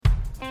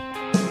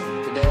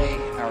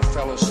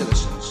fellow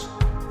citizens,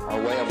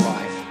 our way of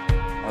life,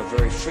 our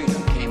very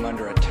freedom came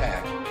under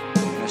attack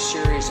in a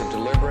series of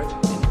deliberate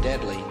and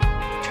deadly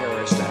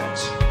terrorist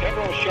acts.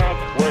 Several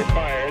shots were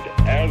fired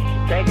as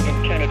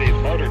President Kennedy's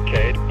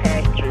motorcade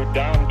passed through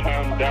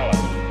downtown Dallas.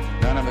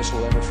 None of us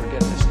will ever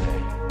forget this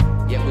day,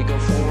 yet we go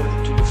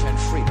forward to defend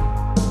freedom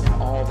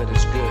and all that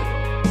is good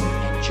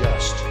and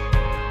just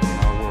in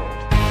our world.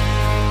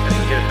 This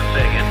is Houston.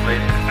 Say again,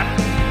 please.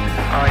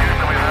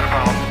 Houston, we've had a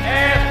problem.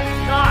 Ask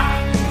not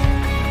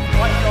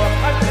what your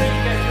country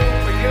can do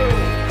for you.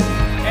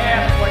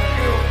 Ask what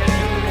you can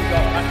do for your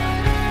country.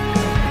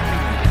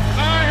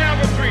 I have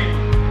a dream.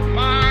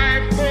 My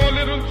 4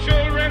 little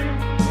children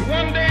will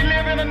one day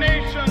live in a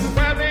nation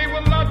where they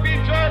will not be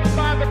judged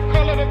by the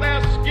color of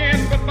their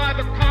skin, but by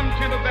the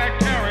content of their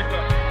character.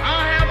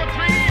 I have a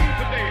dream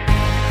today.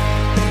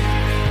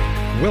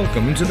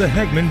 Welcome to the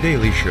Hagman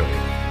Daily Show,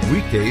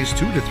 weekdays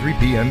 2 to 3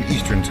 p.m.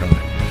 Eastern Time.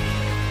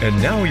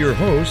 And now your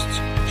hosts,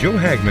 Joe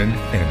Hagman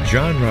and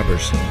John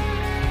Robertson.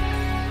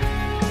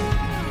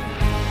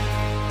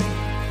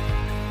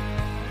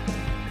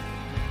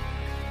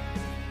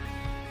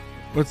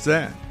 What's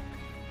that?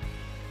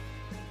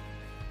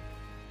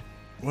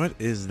 What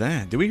is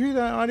that? Did we hear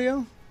that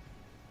audio?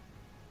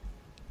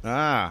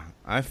 I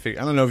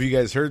don't know if you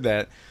guys heard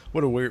that.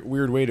 What a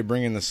weird way to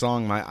bring in the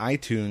song. My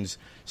iTunes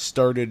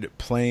started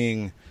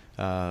playing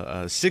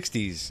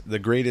 60s, the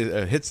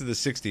greatest hits of the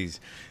 60s,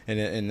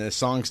 and the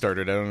song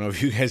started. I don't know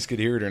if you guys could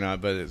hear it or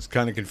not, but it's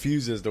kind of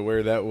confused as to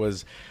where that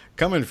was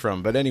coming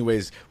from. But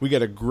anyways, we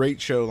got a great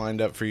show lined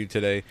up for you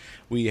today.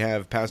 We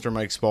have Pastor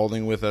Mike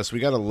Spaulding with us. We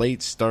got a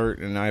late start,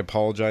 and I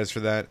apologize for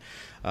that.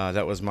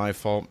 That was my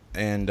fault.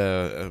 And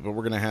but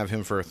we're going to have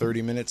him for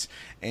 30 minutes,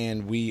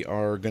 and we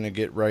are going to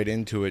get right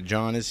into it.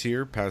 John is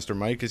here. Pastor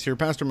Mike is here.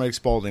 Pastor Mike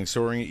Spaulding,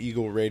 Soaring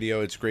Eagle Radio.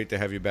 It's great to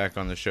have you back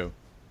on the show.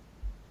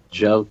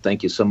 Joe,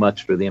 thank you so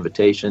much for the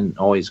invitation.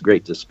 Always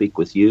great to speak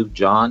with you.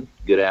 John,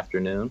 good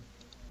afternoon.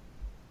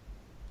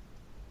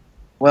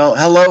 Well,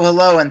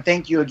 hello, and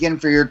thank you again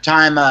for your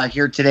time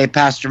here today,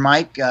 Pastor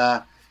Mike.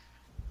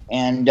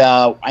 And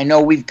I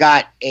know we've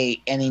got an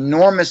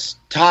enormous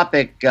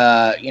topic. Hey,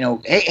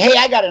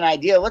 I got an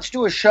idea. Let's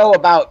do a show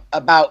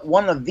about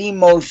one of the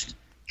most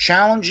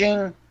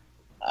challenging,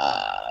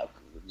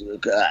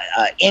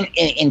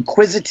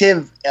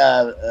 inquisitive,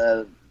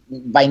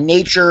 by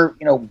nature,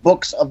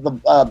 books of the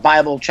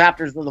Bible,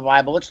 chapters of the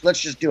Bible.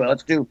 Let's just do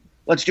it.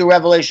 Let's do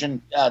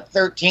Revelation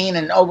 13,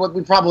 and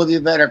we probably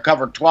better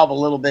cover 12 a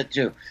little bit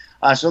too.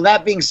 So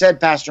that being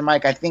said, Pastor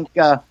Mike, I think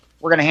we're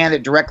going to hand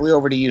it directly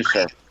over to you,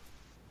 sir.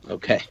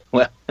 Okay.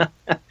 Well,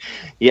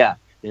 yeah,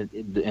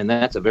 and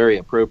that's a very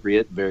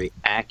appropriate, very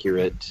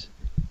accurate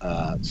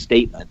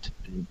statement.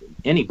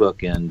 Any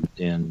book in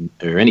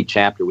or any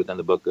chapter within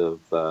the book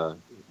of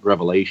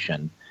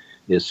Revelation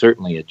is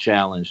certainly a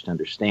challenge to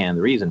understand.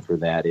 The reason for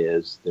that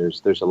is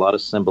there's a lot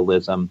of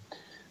symbolism,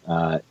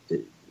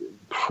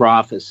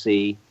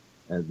 prophecy.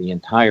 The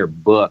entire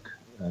book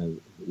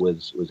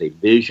was a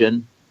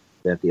vision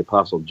that the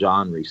Apostle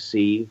John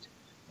received.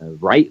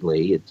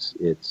 Rightly,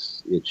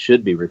 it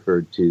should be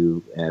referred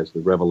to as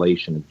the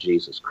revelation of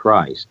Jesus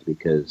Christ,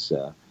 because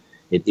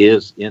it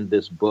is in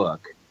this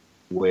book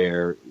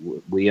where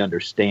we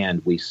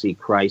understand, we see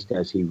Christ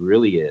as he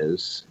really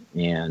is,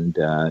 and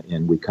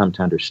we come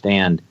to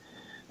understand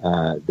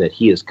that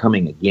he is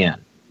coming again.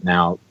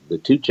 Now, the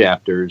 2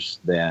 chapters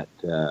that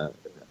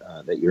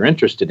you're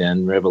interested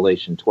in,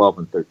 Revelation 12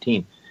 and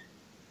 13,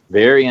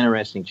 very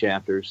interesting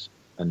chapters,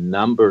 a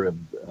number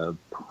of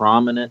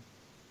prominent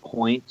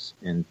points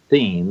and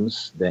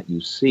themes that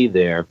you see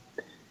there.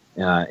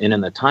 And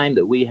in the time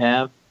that we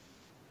have,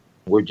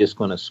 we're just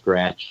going to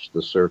scratch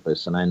the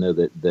surface. And I know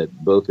that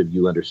both of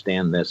you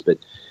understand this, but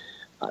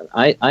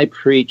I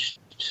preached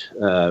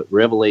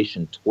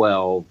Revelation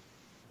 12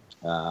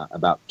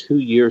 about 2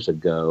 years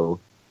ago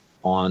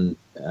on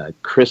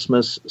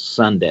Christmas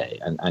Sunday,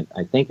 and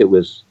I think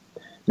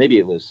maybe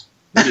it was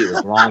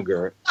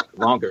longer.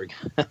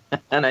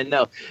 And I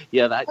know,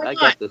 I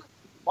got this.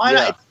 Why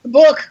not? It's the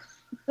book.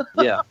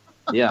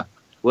 yeah.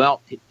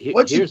 Well,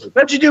 what'd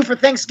you do for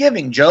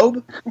Thanksgiving,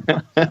 Job?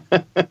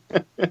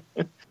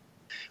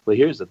 Well,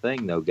 here's the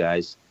thing, though,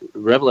 guys.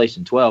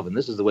 Revelation 12, and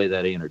this is the way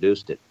that I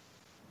introduced it.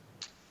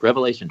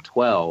 Revelation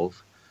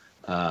 12.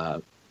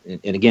 And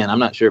again, I'm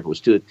not sure if it was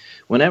two.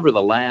 Whenever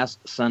the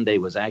last Sunday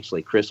was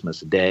actually Christmas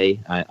Day,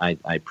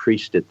 I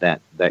preached it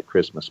that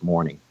Christmas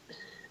morning.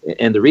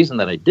 And the reason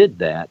that I did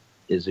that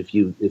is if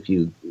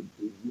you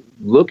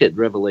look at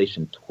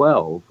Revelation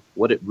 12,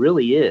 what it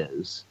really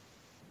is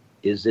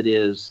it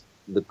is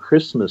the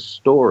Christmas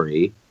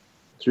story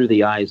through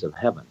the eyes of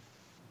heaven.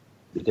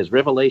 Because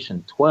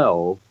Revelation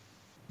 12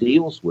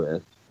 deals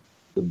with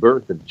the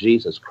birth of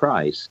Jesus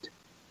Christ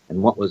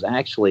and what was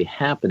actually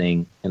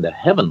happening in the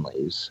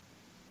heavenlies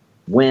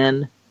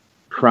when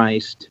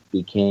Christ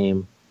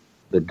became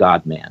the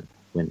God-man,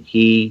 when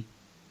he,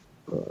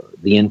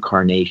 the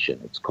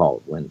incarnation, it's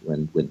called,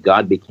 when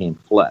God became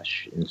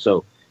flesh. And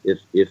so if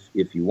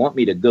you want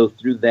me to go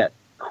through that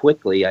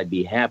quickly, I'd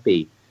be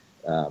happy.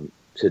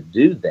 to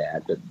do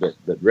that.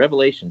 But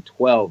Revelation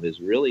 12 is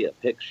really a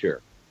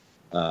picture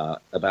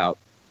about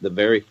the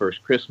very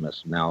first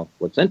Christmas. Now,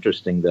 what's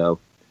interesting, though,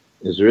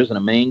 is there isn't a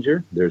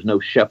manger. There's no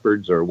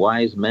shepherds or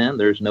wise men.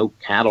 There's no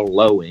cattle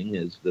lowing,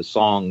 as the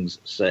songs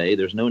say.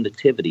 There's no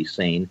nativity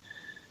scene.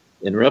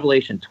 In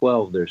Revelation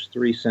 12, there's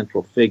three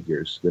central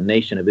figures: the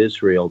nation of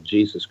Israel,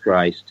 Jesus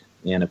Christ,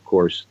 and, of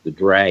course, the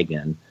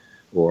dragon,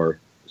 or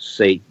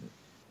Satan.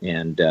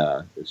 And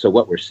so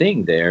what we're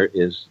seeing there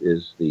is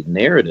the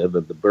narrative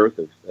of the birth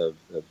of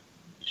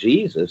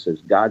Jesus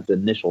as God's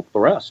initial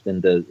thrust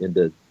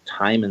into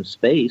time and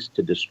space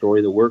to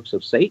destroy the works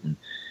of Satan.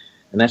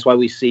 And that's why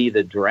we see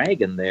the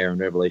dragon there in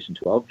Revelation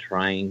 12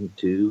 trying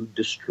to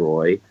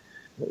destroy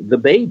the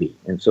baby.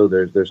 And so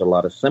there's a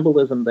lot of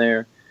symbolism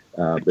there.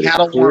 But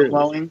cattle weren't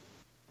lowing.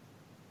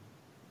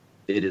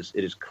 It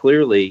is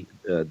clearly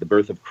the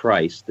birth of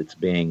Christ that's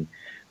being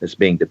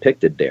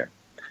depicted there.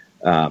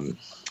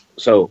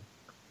 So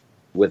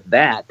with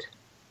that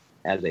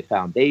as a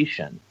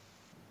foundation,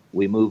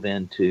 we move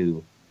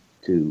into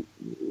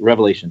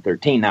Revelation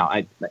 13. Now,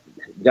 I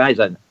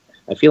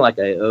feel like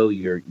I owe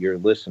your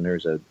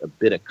listeners a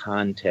bit of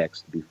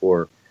context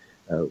before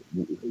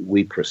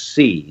we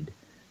proceed.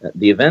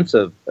 The events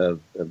of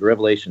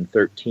Revelation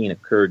 13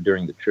 occurred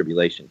during the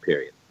tribulation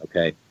period,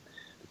 okay?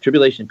 The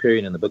tribulation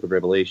period in the book of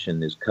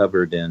Revelation is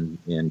covered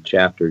in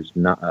chapters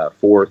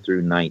 4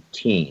 through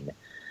 19.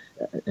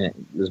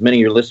 As many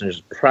of your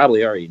listeners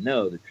probably already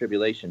know, the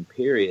tribulation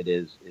period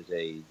is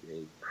a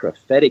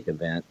prophetic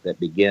event that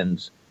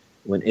begins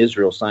when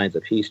Israel signs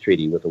a peace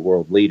treaty with a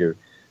world leader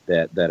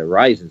that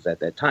arises at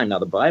that time. Now,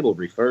 the Bible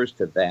refers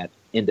to that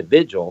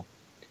individual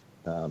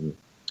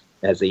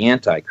as the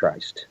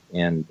Antichrist.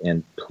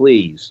 And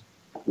please,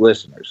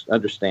 listeners,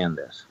 understand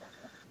this.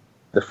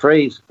 The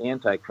phrase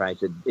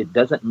Antichrist, it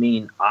doesn't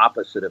mean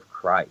opposite of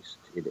Christ.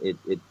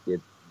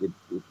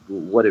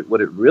 What it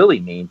really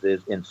means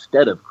is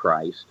instead of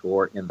Christ,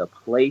 or in the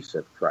place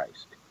of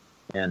Christ.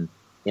 And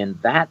in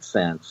that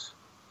sense,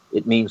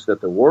 it means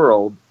that the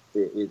world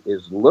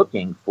is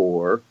looking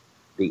for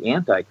the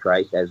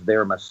Antichrist as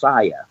their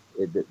Messiah.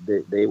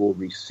 They will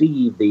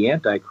receive the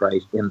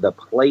Antichrist in the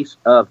place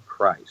of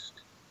Christ.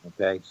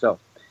 Okay, so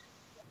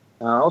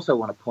I also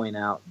want to point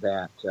out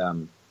that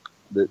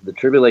the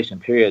tribulation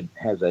period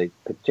has a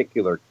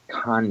particular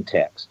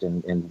context,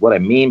 and what I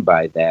mean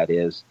by that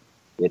is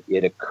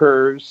it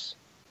occurs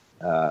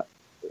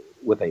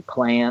with a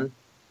plan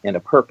and a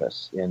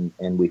purpose,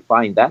 and we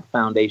find that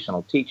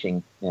foundational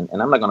teaching, and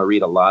I'm not going to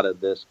read a lot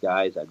of this,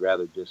 guys. I'd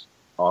rather just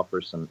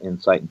offer some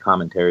insight and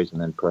commentaries,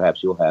 and then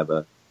perhaps you'll have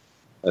a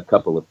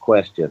couple of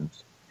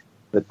questions.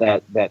 But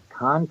that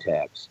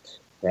context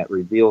that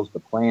reveals the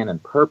plan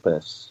and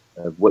purpose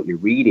of what you're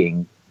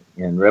reading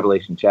in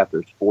Revelation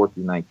chapters 4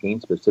 through 19,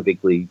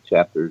 specifically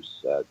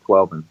chapters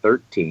 12 and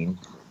 13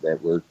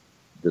 that we're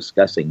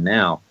discussing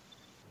now,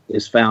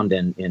 is found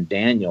in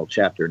Daniel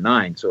chapter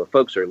 9. So if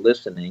folks are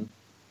listening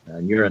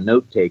and you're a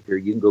note taker,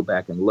 you can go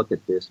back and look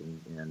at this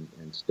and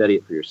study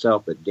it for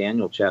yourself. But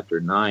Daniel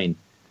chapter 9,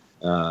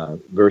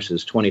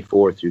 verses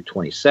 24 through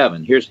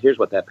 27, here's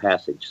what that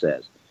passage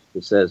says.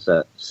 It says,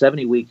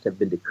 70 weeks have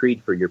been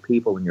decreed for your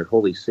people in your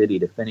holy city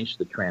to finish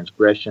the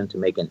transgression, to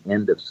make an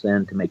end of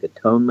sin, to make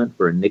atonement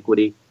for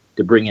iniquity,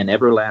 to bring in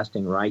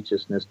everlasting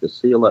righteousness, to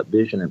seal up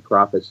vision and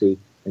prophecy,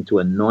 and to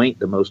anoint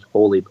the most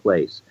holy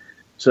place.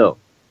 So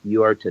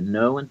you are to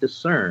know and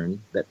discern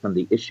that from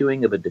the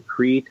issuing of a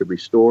decree to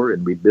restore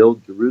and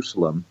rebuild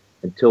Jerusalem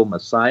until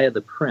Messiah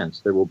the Prince,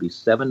 there will be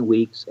 7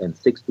 weeks and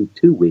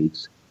 62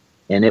 weeks,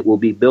 and it will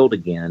be built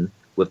again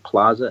with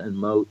plaza and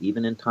moat,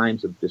 even in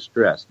times of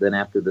distress. Then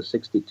after the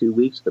 62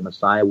 weeks, the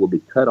Messiah will be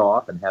cut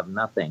off and have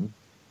nothing.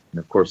 And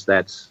of course,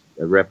 that's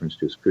a reference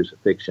to his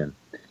crucifixion.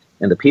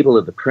 And the people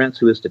of the prince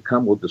who is to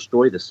come will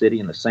destroy the city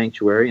and the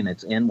sanctuary, and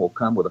its end will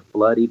come with a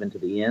flood, even to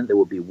the end. There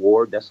will be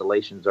war,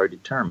 desolations are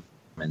determined,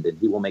 and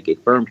he will make a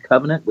firm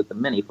covenant with the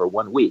many for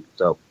 1 week.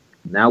 So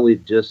now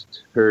we've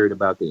just heard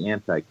about the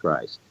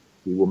Antichrist.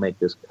 He will make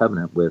this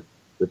covenant with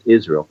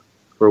Israel.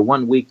 For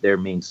 1 week there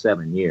means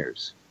 7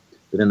 years.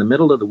 But in the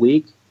middle of the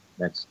week,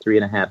 that's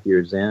 3.5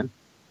 years in,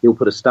 he will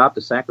put a stop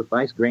to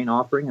sacrifice, grain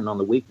offering, and on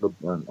the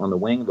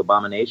wing of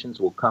abominations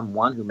will come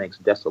one who makes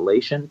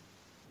desolation,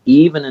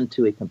 even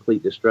unto a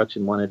complete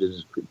destruction. One that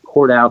is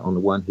poured out on the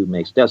one who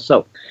makes death.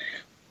 So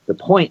the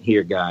point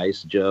here,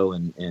 guys, Joe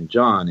and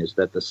John, is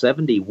that the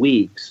 70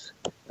 weeks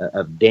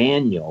of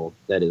Daniel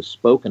that is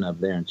spoken of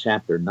there in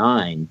chapter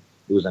 9,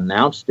 it was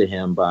announced to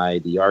him by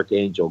the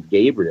archangel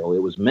Gabriel. It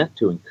was meant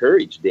to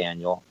encourage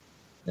Daniel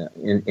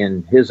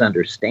in his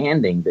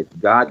understanding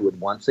that God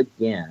would once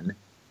again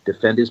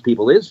defend his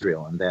people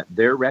Israel, and that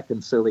their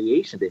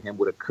reconciliation to him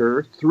would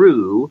occur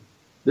through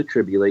the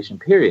tribulation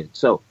period.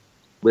 So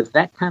with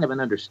that kind of an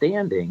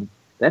understanding,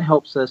 that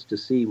helps us to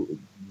see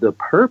the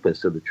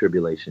purpose of the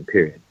tribulation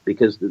period,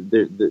 because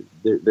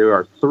there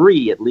are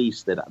 3 at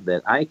least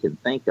that I can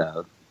think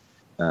of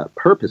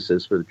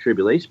purposes for the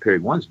tribulation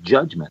period. One's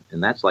judgment,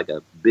 and that's like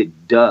a big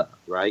duh,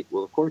 right?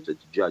 Well, of course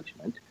it's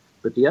judgment.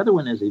 But the other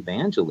one is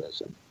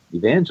evangelism.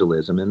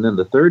 evangelism. And then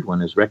the third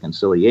one is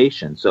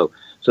reconciliation. So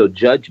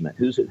judgment.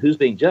 Who's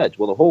being judged?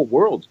 Well, the whole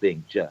world's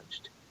being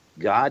judged.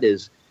 God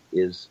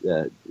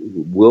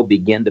will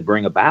begin to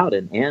bring about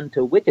an end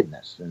to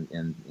wickedness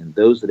and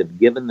those that have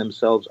given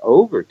themselves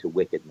over to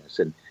wickedness.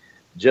 And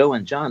Joe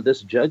and John,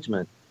 this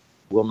judgment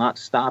will not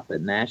stop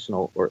at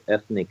national or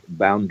ethnic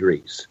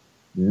boundaries.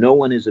 No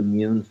one is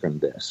immune from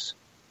this.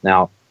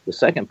 Now, the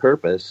second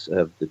purpose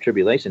of the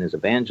tribulation is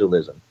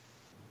evangelism.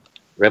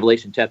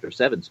 Revelation chapter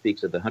 7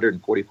 speaks of the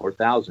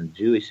 144,000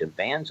 Jewish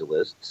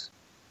evangelists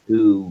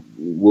who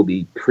will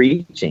be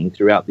preaching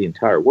throughout the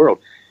entire world.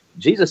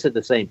 Jesus said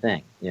the same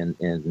thing in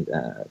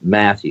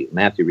Matthew.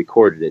 Matthew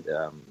recorded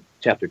it,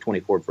 chapter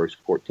 24, verse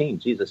 14.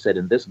 Jesus said,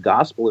 "And this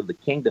gospel of the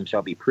kingdom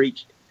shall be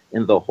preached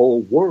in the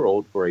whole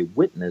world for a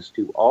witness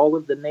to all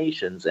of the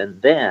nations,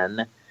 and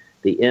then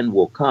the end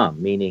will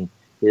come," meaning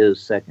his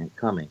second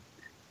coming.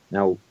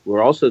 Now,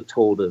 we're also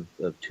told of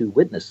two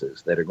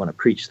witnesses that are going to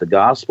preach the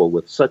gospel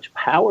with such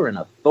power and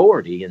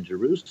authority in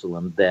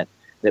Jerusalem that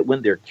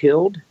when they're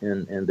killed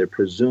and they're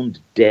presumed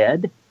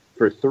dead,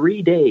 for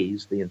 3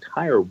 days, the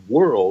entire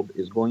world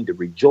is going to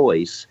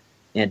rejoice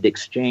and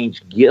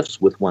exchange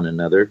gifts with one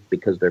another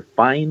because they're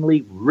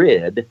finally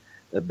rid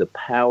of the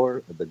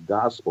power of the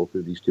gospel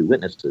through these two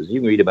witnesses.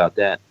 You can read about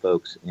that,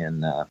 folks,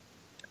 in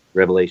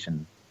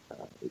Revelation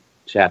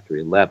chapter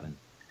 11.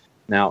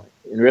 Now,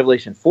 in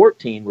Revelation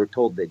 14, we're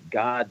told that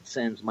God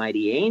sends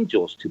mighty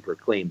angels to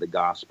proclaim the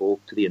gospel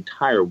to the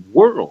entire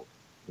world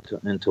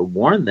and to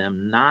warn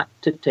them not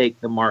to take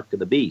the mark of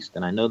the beast.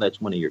 And I know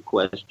that's one of your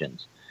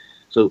questions.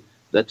 So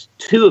that's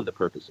two of the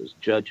purposes,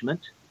 judgment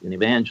and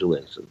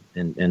evangelism.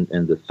 And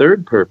the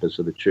third purpose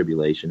of the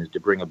tribulation is to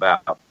bring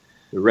about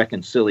the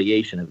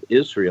reconciliation of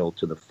Israel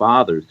to the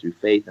Father through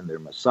faith in their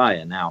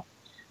Messiah. Now,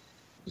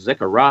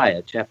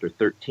 Zechariah chapter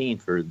 13,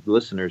 for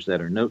listeners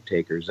that are note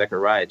takers,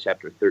 Zechariah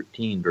chapter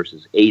 13,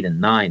 verses 8 and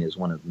 9 is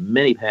one of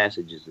many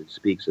passages that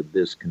speaks of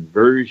this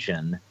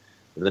conversion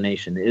of the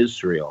nation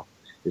Israel.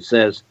 It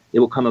says, "It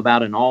will come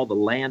about in all the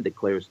land,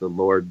 declares the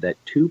Lord,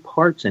 that 2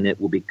 parts in it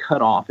will be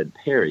cut off and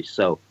perish."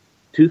 So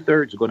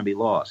 2/3 are going to be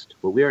lost.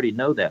 Well, we already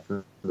know that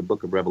from the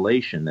book of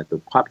Revelation, that the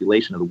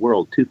population of the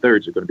world,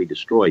 2/3 are going to be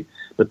destroyed.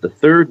 But the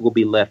third will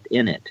be left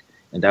in it.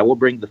 "And I will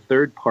bring the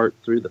third part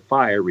through the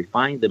fire,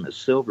 refine them as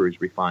silver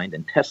is refined,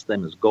 and test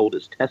them as gold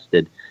is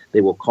tested.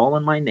 They will call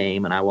on my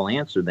name, and I will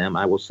answer them.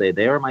 I will say,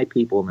 they are my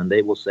people, and then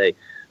they will say,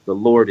 the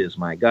Lord is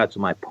my God." So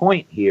my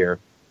point here,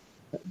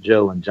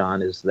 Joe and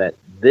John, is that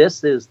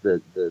this is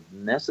the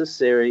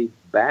necessary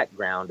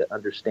background to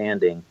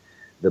understanding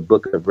the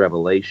book of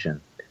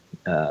Revelation,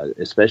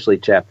 especially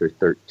chapter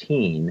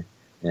 13.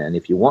 And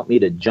if you want me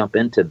to jump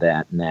into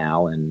that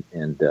now and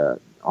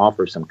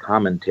offer some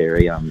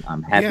commentary,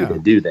 I'm happy to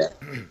do that.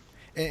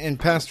 And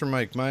Pastor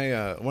Mike,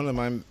 my one of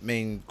my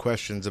main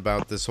questions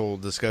about this whole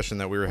discussion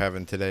that we were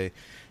having today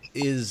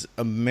is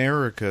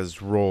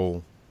America's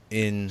role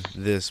in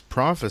this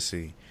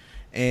prophecy.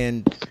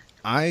 And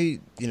we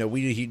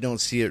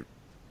don't see it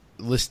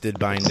listed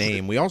by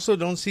name. We also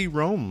don't see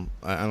Rome,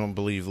 I don't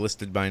believe,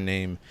 listed by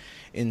name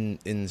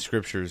in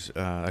scriptures.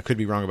 I could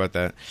be wrong about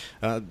that.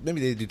 Maybe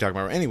they do talk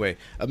about Rome. Anyway,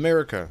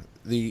 America,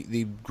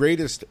 the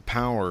greatest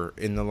power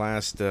in the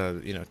last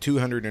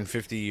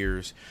 250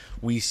 years,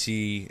 we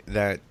see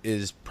that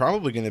is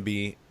probably going to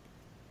be,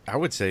 I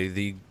would say,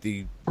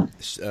 the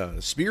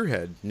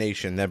spearhead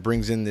nation that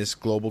brings in this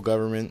global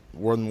government,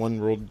 one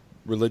world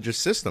religious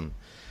system.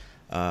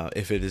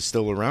 If it is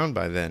still around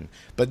by then.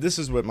 But this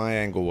is what my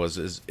angle was,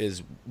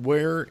 is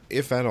where,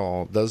 if at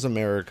all, does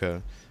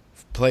America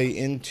play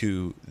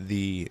into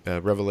the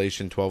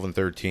Revelation 12 and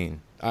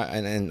 13?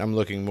 And I'm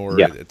looking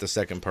more at the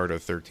second part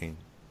of 13.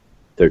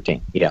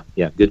 13, yeah.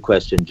 Good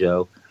question,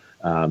 Joe.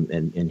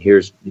 And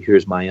here's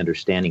my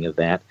understanding of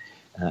that.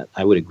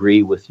 I would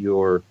agree with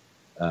your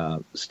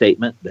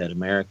statement that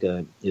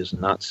America is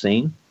not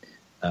seen.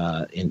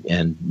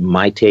 And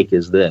my take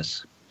is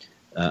this.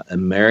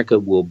 America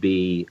will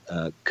be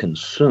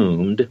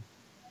consumed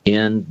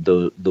in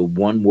the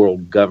one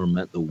world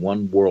government, the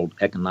one world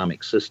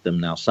economic system.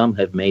 Now, some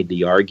have made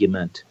the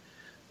argument,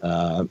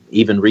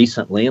 even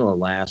recently in the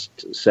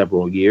last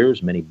several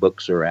years, many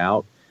books are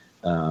out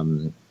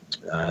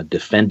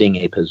defending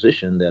a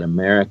position that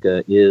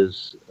America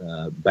is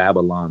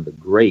Babylon the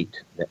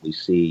Great that we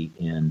see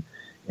in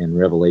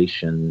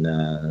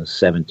Revelation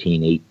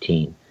 17,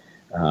 18.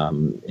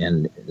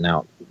 And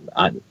now,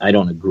 I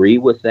don't agree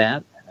with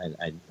that.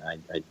 I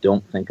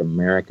don't think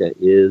America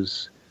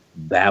is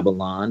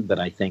Babylon, but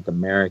I think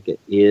America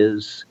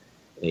is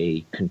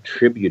a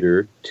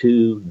contributor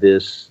to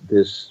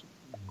this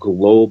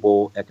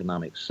global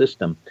economic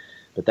system.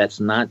 But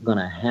that's not going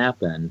to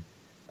happen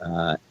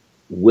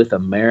with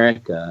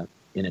America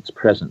in its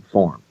present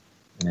form.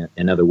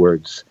 In other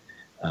words,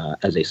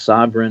 as a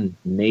sovereign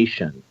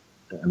nation,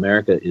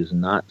 America is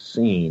not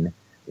seen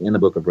in the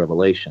book of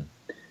Revelation.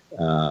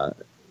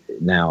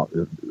 Now,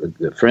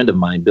 a friend of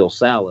mine, Bill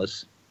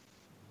Salas,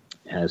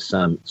 has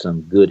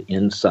some good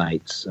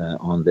insights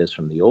on this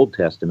from the Old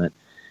Testament,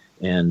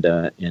 and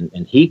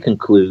he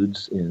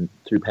concludes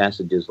through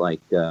passages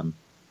like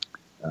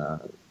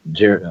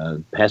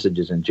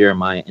passages in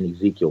Jeremiah and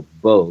Ezekiel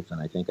both,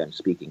 and I think I'm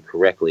speaking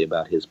correctly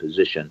about his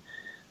position.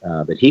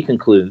 But he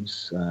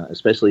concludes,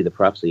 especially the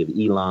prophecy of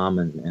Elam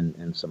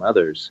and some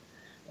others,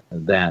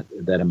 that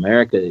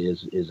America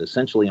is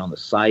essentially on the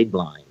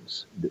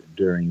sidelines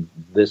during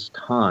this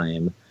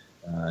time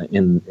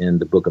in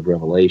the book of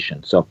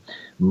Revelation. So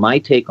my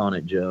take on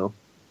it, Joe,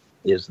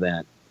 is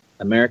that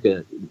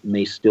America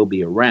may still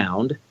be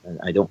around.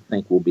 I don't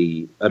think we'll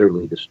be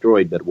utterly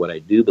destroyed, but what I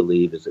do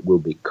believe is that we'll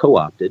be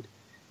co-opted.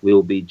 We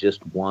will be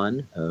just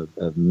one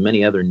of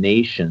many other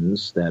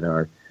nations that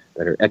are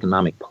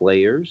economic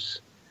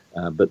players.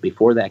 But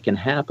before that can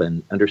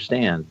happen,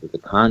 understand that the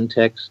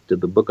context of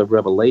the book of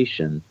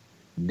Revelation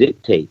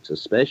dictates,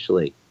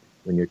 especially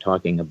when you're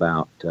talking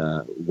about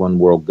one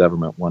world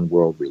government, one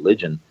world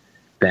religion,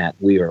 that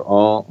we are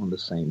all on the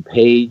same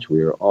page.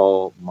 We are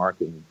all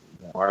marching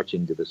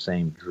to the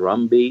same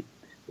drumbeat.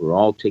 We're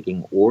all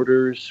taking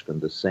orders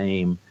from the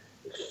same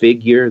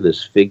figure,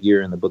 this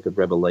figure in the book of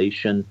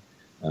Revelation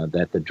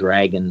that the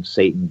dragon,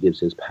 Satan, gives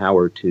his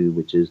power to,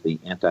 which is the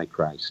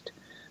Antichrist.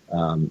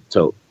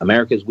 So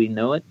America as we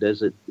know it,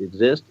 does it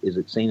exist? Is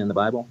it seen in the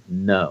Bible?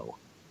 No,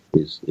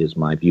 is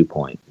my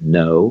viewpoint.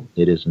 No,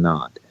 it is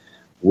not.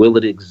 Will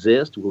it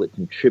exist? Will it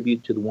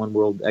contribute to the one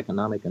world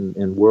economic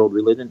and world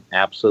religion?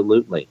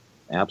 Absolutely.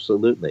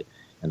 Absolutely.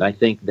 And I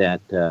think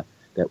that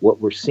what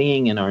we're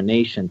seeing in our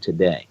nation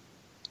today,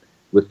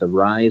 with the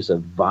rise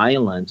of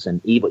violence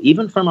and evil,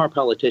 even from our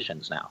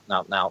politicians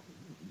now,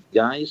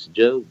 guys,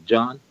 Joe,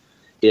 John,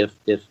 if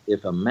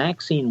a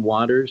Maxine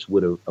Waters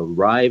would have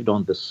arrived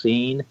on the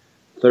scene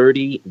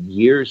 30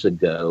 years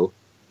ago,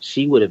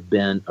 she would have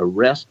been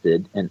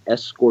arrested and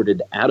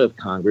escorted out of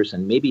Congress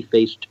and maybe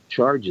faced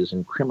charges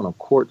in criminal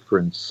court for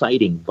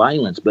inciting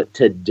violence. But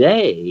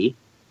today,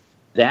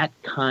 that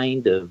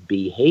kind of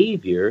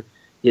behavior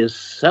is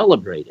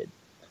celebrated.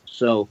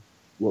 So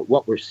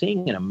what we're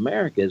seeing in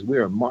America is we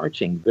are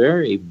marching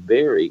very,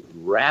 very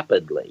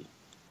rapidly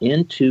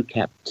into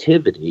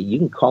captivity. You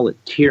can call it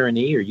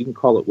tyranny or you can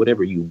call it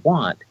whatever you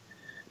want,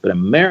 but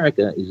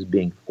America is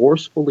being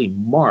forcefully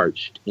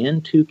marched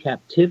into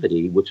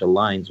captivity, which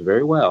aligns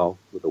very well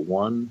with a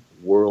one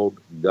world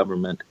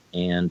government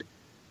and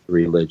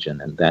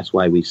religion. And that's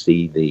why we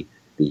see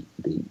the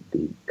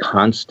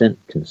constant,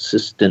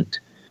 consistent,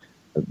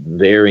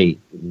 very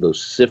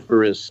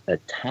vociferous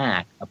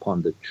attack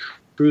upon the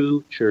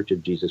true Church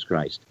of Jesus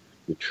Christ.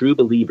 The true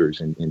believers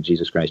in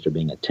Jesus Christ are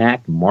being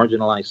attacked,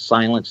 marginalized,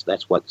 silenced.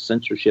 That's what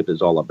censorship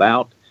is all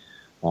about.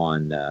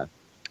 On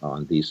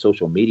these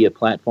social media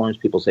platforms,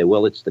 people say,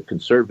 well, it's the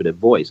conservative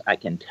voice. I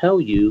can tell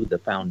you the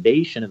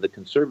foundation of the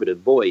conservative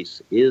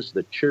voice is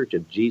the Church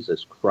of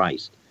Jesus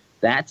Christ.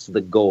 That's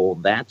the goal.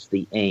 That's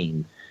the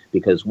aim.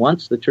 Because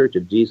once the Church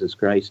of Jesus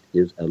Christ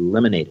is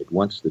eliminated,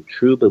 once the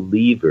true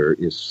believer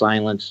is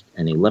silenced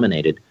and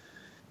eliminated,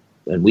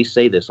 and we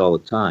say this all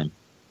the time,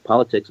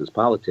 politics is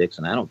politics,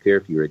 and I don't care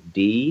if you're a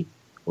D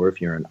or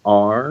if you're an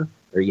R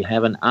or you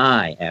have an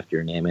I after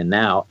your name, and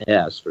now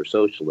S for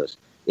socialist.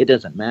 It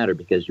doesn't matter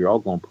because you're all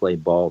going to play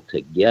ball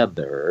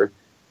together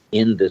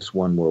in this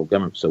one world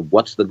government. So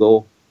what's the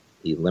goal?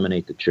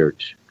 Eliminate the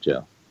church,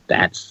 Joe.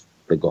 That's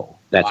the goal.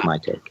 That's my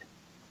take.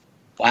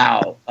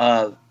 Wow.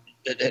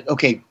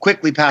 Okay,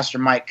 quickly, Pastor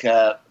Mike,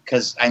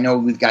 because I know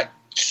we've got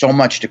so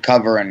much to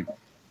cover, and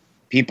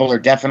people are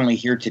definitely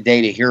here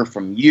today to hear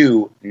from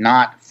you,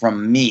 not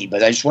from me.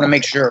 But I just want to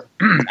make sure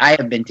I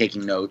have been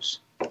taking notes.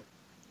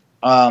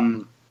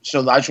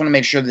 So I just want to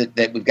make sure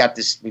that we've got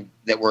this,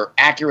 that we're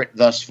accurate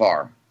thus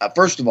far.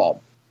 First of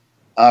all,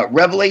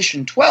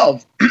 Revelation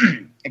 12,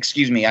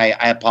 excuse me,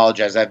 I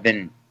apologize. I've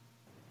been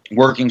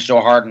working so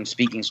hard and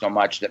speaking so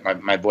much that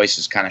my voice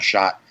is kind of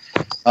shot.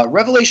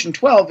 Revelation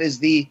 12 is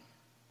the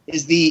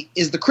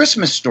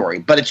Christmas story,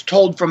 but it's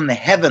told from the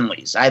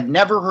heavenlies. I've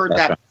never heard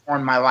that before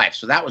in my life,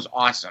 so that was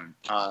awesome.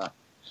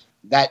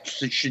 That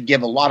should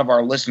give a lot of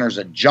our listeners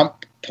a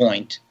jump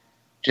point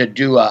to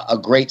do a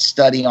great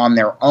study on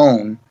their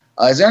own.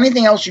 Is there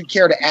anything else you'd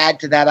care to add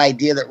to that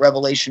idea that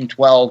Revelation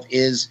 12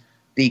 is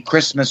the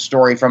Christmas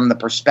story from the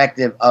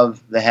perspective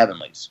of the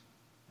heavenlies?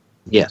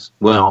 Yes.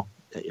 Well,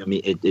 I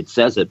mean, it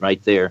says it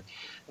right there.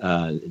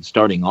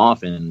 Starting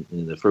off in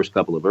the first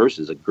couple of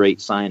verses, a great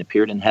sign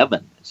appeared in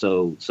heaven.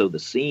 So the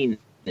scene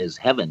is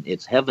heaven.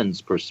 It's heaven's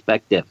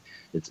perspective.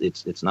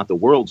 It's not the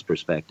world's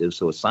perspective.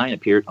 So a sign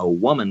appeared, a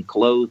woman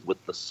clothed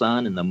with the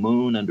sun and the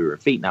moon under her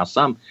feet. Now,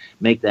 some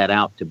make that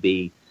out to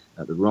be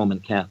the Roman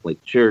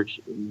Catholic Church.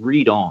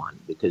 Read on,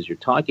 because you're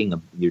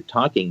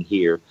talking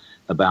here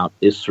about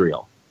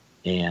Israel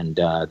and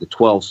the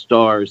 12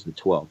 stars, the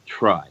 12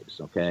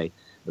 tribes. Okay,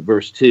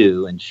 verse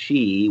 2: and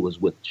she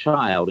was with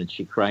child, and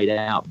she cried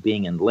out,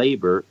 being in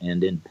labor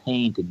and in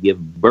pain to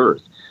give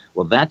birth.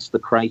 Well, that's the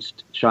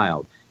Christ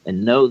child.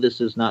 And no,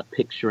 this is not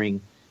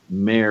picturing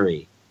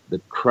Mary. The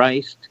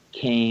Christ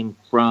came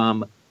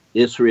from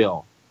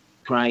Israel.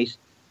 Christ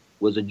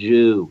was a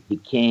Jew. He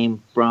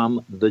came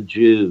from the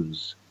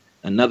Jews.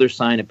 Another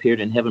sign appeared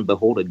in heaven.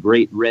 Behold, a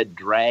great red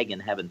dragon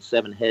having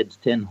 7 heads,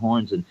 10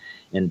 horns.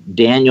 And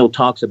Daniel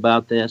talks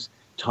about this.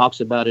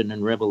 talks about it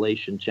in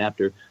Revelation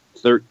chapter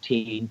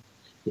 13.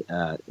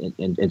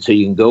 And so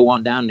you can go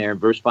on down there.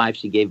 Verse 5,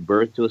 she gave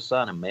birth to a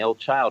son, a male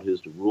child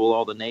who's to rule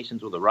all the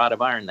nations with a rod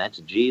of iron. That's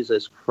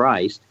Jesus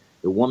Christ.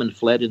 The woman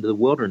fled into the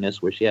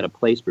wilderness where she had a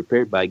place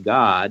prepared by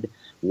God.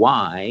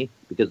 Why?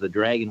 Because the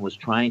dragon was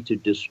trying to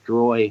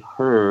destroy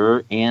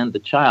her and the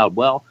child.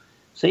 Well,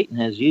 Satan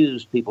has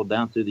used people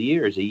down through the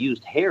years. He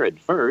used Herod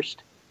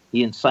first.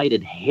 He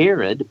incited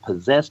Herod,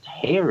 possessed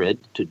Herod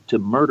to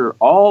murder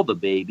all the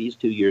babies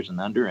 2 years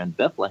and under in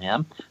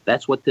Bethlehem.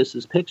 That's what this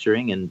is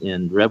picturing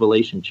in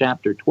Revelation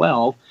chapter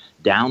 12.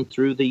 Down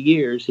through the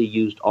years, he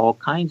used all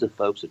kinds of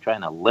folks to try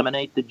and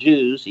eliminate the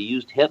Jews. He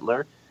used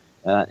Hitler,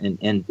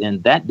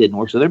 and that didn't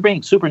work. So they're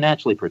being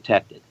supernaturally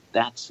protected.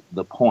 That's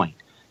the point.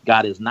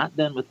 God is not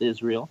done with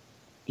Israel.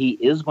 He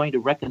is going to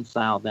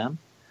reconcile them.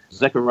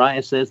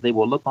 Zechariah says they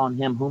will look on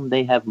him whom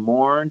they have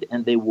mourned,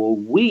 and they will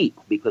weep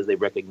because they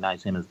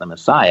recognize him as the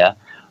Messiah.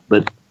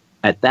 But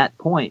at that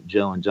point,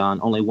 Joe and John,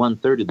 only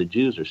 1/3 of the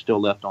Jews are still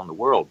left on the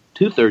world.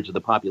 2/3 of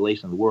the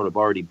population of the world have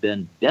already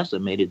been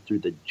decimated through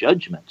the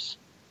judgments.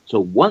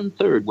 So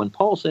 1/3, when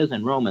Paul says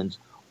in Romans,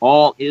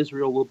 all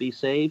Israel will be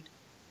saved,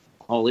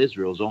 all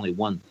Israel is only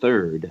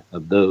 1/3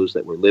 of those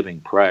that were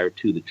living prior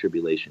to the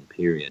tribulation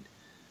period.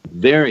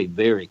 Very,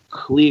 very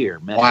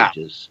clear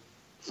messages. Wow.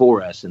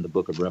 For us in the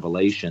book of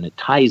Revelation. It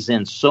ties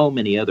in so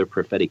many other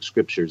prophetic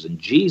scriptures, and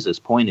Jesus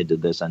pointed to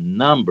this a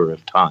number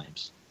of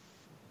times.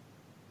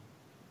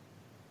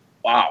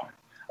 Wow.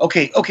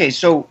 Okay,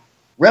 so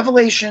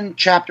Revelation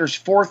chapters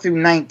 4 through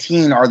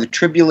 19 are the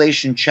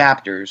tribulation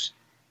chapters.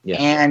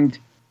 Yes. And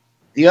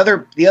the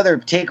other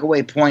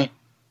takeaway point,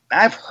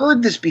 I've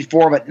heard this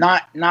before, but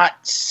not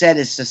said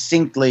as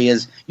succinctly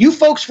as you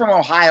folks from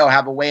Ohio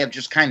have a way of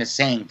just kind of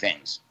saying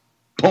things.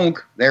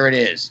 Punk, there it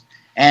is.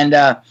 And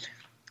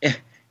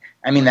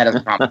I mean that as a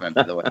compliment,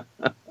 by the way.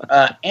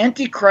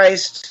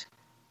 Antichrist,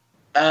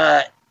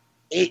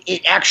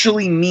 it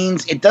actually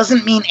means, it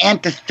doesn't mean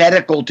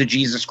antithetical to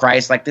Jesus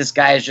Christ, like this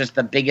guy is just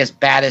the biggest,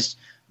 baddest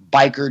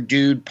biker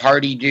dude,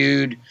 party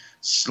dude,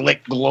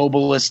 slick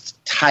globalist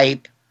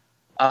type.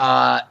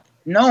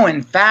 No,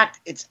 in fact,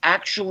 it's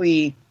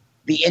actually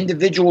the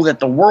individual that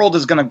the world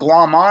is going to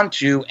glom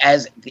onto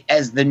as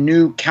the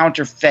new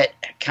counterfeit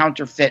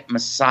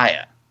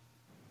Messiah.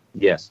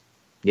 Yes.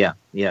 Yeah.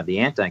 The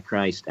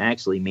Antichrist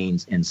actually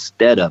means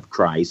instead of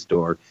Christ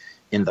or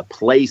in the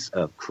place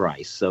of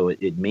Christ. So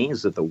it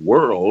means that the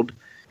world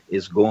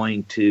is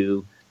going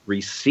to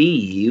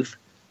receive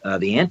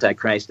the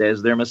Antichrist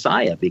as their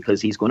Messiah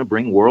because he's going to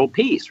bring world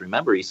peace.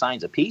 Remember, he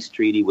signs a peace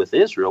treaty with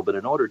Israel, but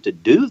in order to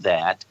do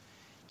that,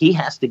 he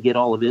has to get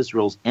all of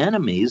Israel's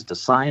enemies to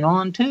sign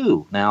on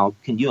too. Now,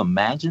 can you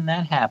imagine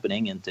that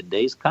happening in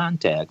today's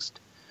context?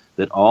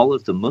 That all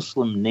of the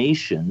Muslim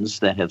nations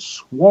that have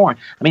sworn,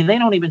 I mean, they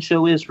don't even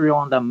show Israel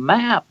on the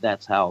map.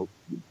 That's how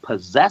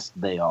possessed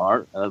they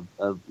are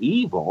of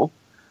evil.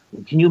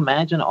 Can you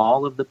imagine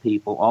all of the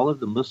people, all of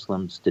the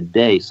Muslims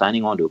today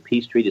signing on to a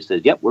peace treaty that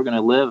says, yep, we're going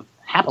to live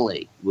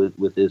happily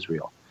with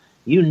Israel?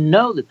 You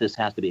know that this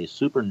has to be a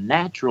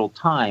supernatural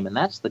time, and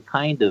that's the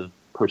kind of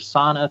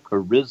persona,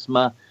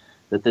 charisma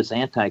that this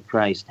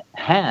Antichrist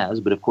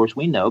has. But of course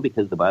we know,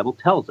 because the Bible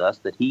tells us,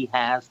 that he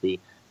has the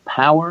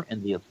power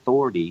and the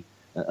authority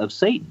of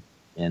Satan,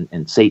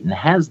 and Satan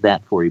has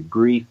that for a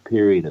brief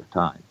period of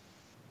time.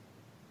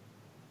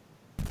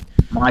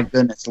 My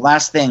goodness!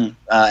 Last thing,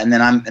 and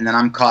then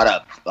I'm caught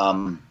up.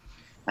 And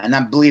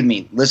then, believe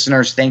me,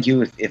 listeners, thank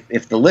you.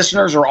 If the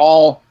listeners are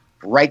all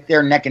right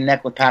there neck and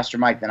neck with Pastor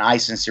Mike, then I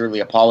sincerely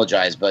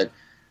apologize. But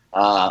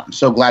I'm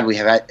so glad we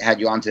have had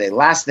you on today.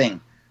 Last thing,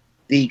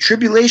 the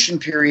tribulation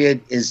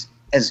period is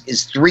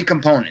three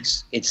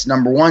components. It's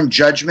number one,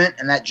 judgment,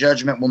 and that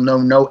judgment will know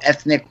no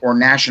ethnic or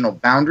national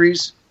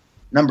boundaries.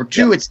 Number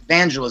two, It's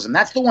evangelism.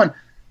 That's the one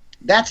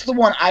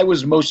I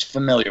was most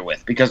familiar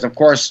with, because of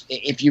course,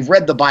 if you've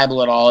read the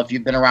Bible at all, if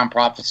you've been around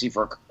prophecy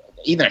for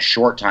even a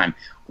short time,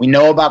 we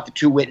know about the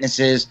two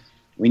witnesses.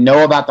 We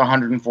know about the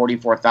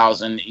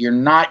 144,000. You're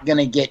not going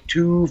to get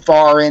too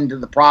far into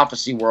the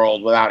prophecy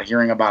world without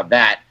hearing about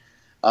that.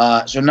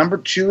 So number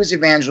two is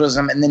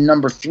evangelism, and then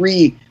number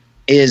three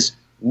is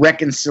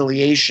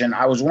reconciliation.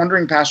 I was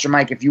wondering, Pastor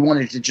Mike, if you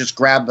wanted to just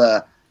grab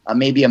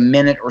maybe a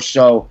minute or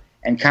so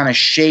and kind of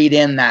shade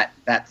in that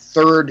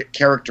third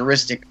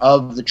characteristic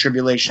of the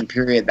tribulation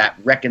period, that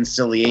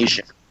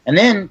reconciliation. And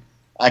then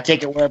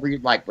take it wherever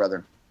you'd like,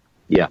 brother.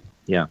 Yeah.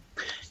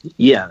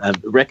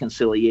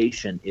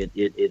 Reconciliation, it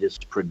is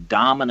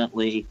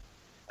predominantly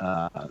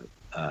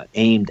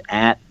aimed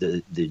at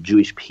the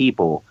Jewish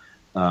people.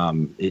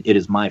 It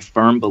is my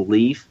firm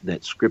belief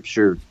that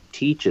Scripture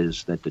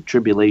teaches that the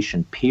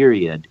tribulation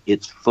period,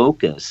 its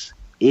focus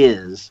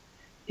is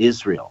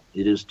Israel.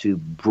 It is to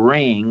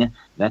bring,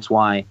 that's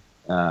why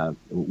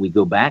we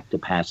go back to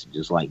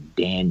passages like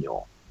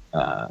Daniel.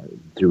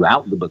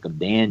 Throughout the book of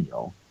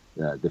Daniel,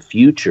 the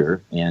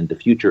future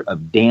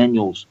of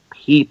Daniel's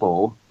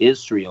people,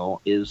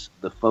 Israel, is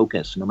the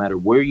focus. No matter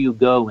where you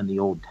go in the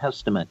Old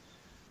Testament,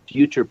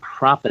 future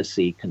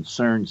prophecy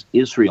concerns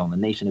Israel and the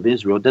nation of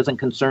Israel. It doesn't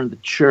concern the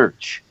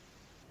church.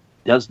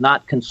 does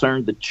not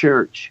concern the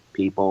church,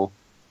 people.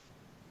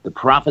 The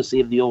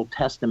prophecy of the Old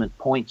Testament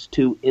points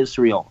to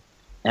Israel.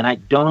 And I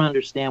don't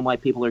understand why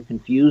people are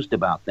confused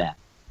about that.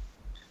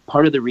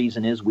 Part of the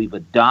reason is we've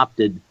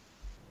adopted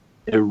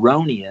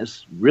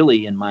erroneous,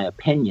 really, in my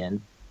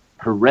opinion,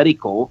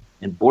 heretical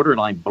and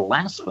borderline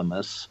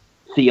blasphemous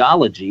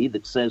theology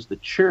that says the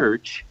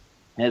church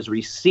has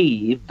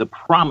received the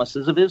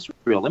promises of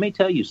Israel. Let me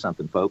tell you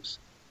something, folks.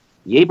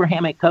 The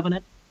Abrahamic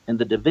covenant and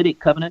the Davidic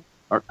covenant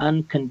are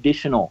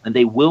unconditional, and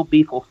they will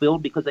be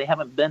fulfilled because they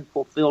haven't been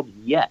fulfilled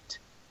yet.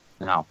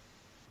 Now,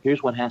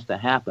 here's what has to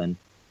happen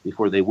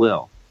before they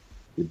will.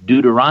 The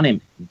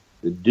Deuteronomic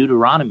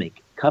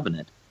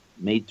covenant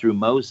made through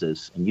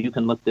Moses, and you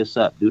can look this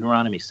up,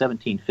 Deuteronomy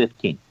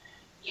 17:15.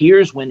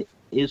 Here's when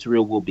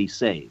Israel will be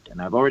saved.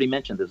 And I've already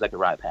mentioned the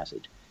Zechariah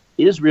passage.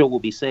 Israel will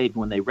be saved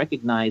when they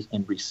recognize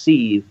and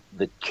receive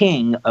the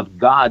king of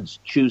God's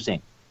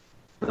choosing.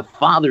 The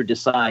Father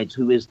decides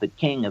who is the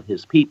king of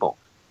his people.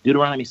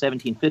 Deuteronomy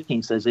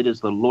 17:15 says it is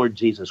the Lord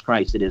Jesus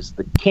Christ. It is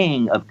the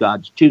king of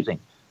God's choosing.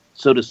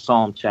 So does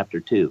Psalm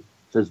chapter 2.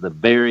 It says the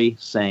very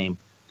same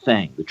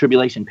thing. The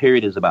tribulation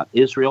period is about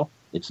Israel.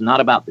 It's not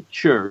about the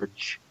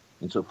church.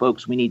 And so,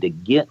 folks, we need to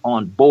get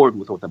on board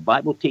with what the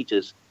Bible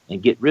teaches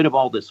and get rid of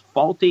all this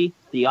faulty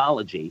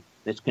theology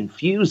that's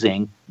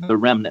confusing the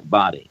remnant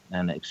body.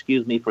 And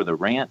excuse me for the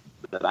rant,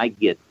 but I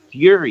get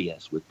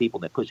furious with people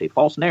that push a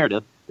false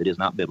narrative that is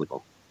not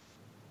biblical.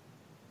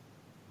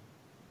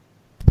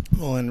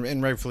 Well,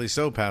 and rightfully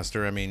so,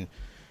 Pastor. I mean,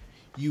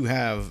 you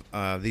have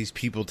these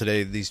people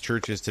today, these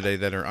churches today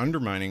that are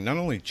undermining, not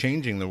only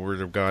changing the Word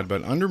of God,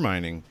 but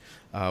undermining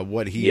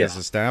what He has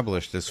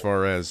established as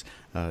far as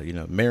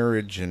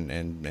marriage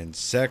and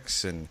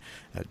sex and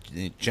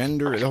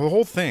gender, the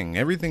whole thing.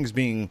 Everything's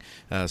being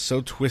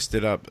so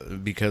twisted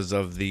up because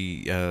of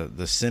the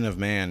sin of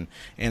man,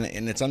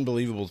 and it's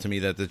unbelievable to me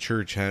that the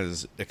church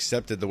has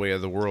accepted the way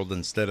of the world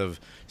instead of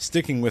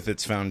sticking with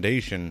its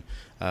foundation.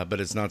 But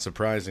it's not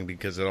surprising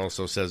because it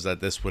also says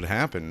that this would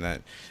happen,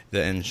 that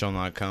the end shall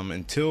not come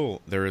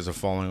until there is a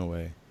falling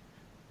away,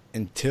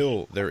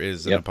 until there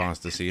is an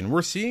apostasy. And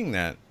we're seeing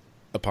that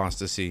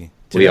apostasy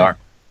today. We are.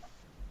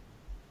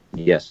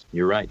 Yes,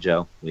 you're right,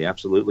 Joe. We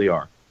absolutely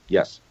are.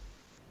 Yes.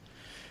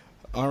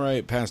 All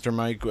right, Pastor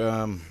Mike.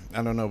 I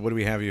don't know. What do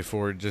we have you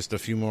for? Just a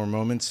few more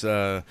moments.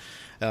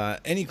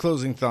 Any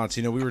closing thoughts?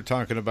 We were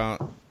talking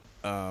about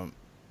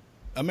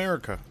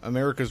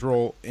America's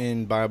role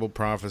in Bible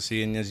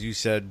prophecy, and as you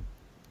said,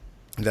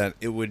 that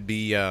it would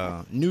be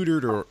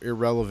neutered or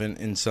irrelevant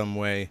in some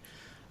way.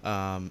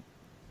 I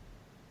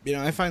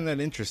find that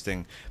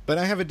interesting, but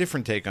I have a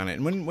different take on it.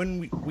 And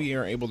when we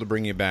are able to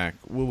bring you back,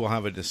 we will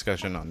have a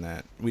discussion on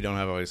that. We don't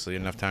have, obviously,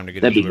 enough time to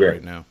get into it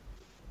right now.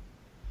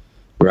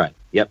 Right.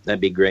 Yep,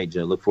 that'd be great,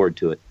 Joe. Look forward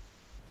to it.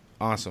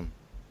 Awesome.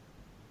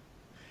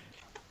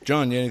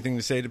 John, you have anything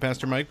to say to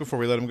Pastor Mike before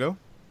we let him go?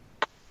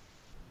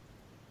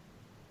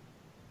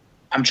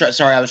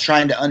 Sorry, I was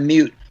trying to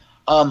unmute.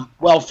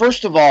 Well,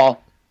 first of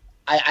all,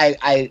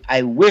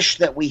 I wish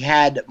that we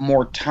had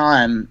more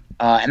time,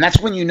 and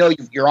that's when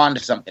you're onto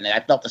something. And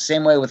I felt the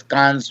same way with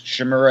Gans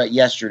Shimura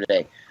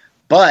yesterday.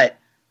 But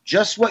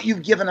just what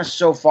you've given us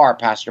so far,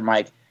 Pastor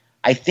Mike,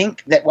 I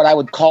think that what I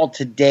would call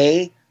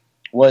today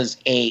was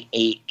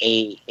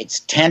it's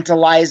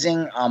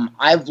tantalizing.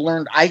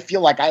 I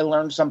feel like I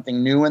learned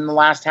something new in the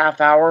last half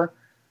hour.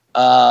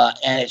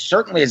 And it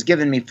certainly has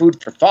given me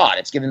food for thought.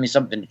 It's given me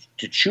something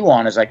to chew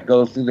on as I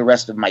go through the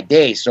rest of my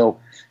day. So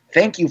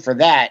thank you for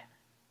that.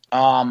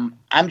 It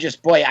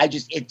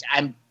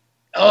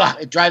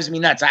drives me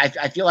nuts.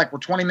 I feel like we're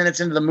 20 minutes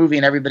into the movie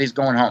and everybody's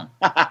going home.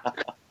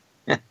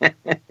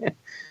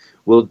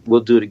 We'll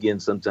do it again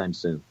sometime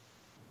soon.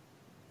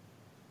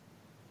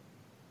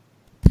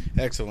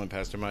 Excellent,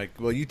 Pastor Mike.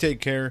 Well, you take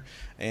care,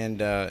 and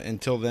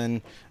until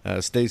then,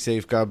 stay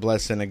safe. God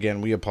bless. And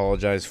again, we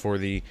apologize for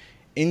the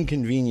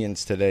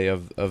inconvenience today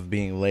of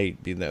being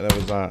late.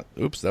 That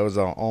was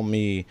all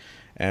me,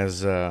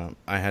 as I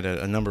had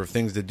a number of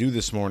things to do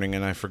this morning,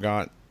 and I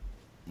forgot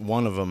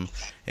one of them,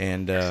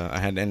 and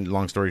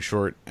long story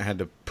short, I had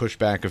to push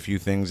back a few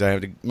things.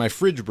 My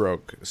fridge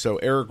broke, so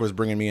Eric was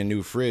bringing me a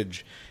new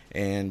fridge,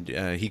 and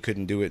he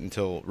couldn't do it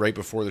until right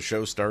before the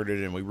show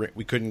started, and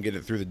we couldn't get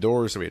it through the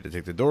doors, so we had to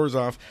take the doors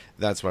off.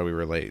 That's why we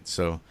were late.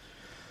 So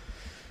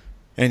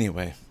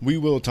anyway, we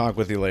will talk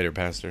with you later,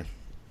 Pastor.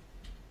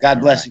 God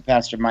bless you,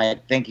 Pastor Mike.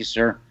 Thank you,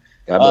 sir.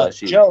 God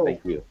bless you. Joe,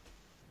 thank you.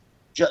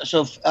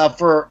 So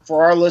for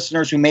our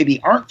listeners who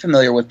maybe aren't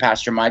familiar with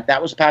Pastor Mike,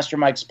 that was Pastor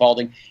Mike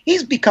Spaulding.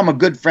 He's become a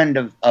good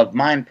friend of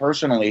mine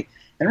personally,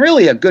 and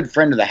really a good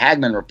friend of the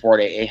Hagman Report,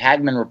 a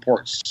Hagman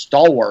Report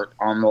stalwart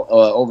on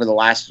over the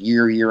last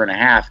year and a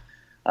half.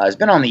 Has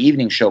been on the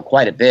evening show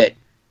quite a bit,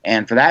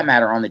 and for that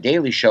matter, on the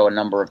Daily Show a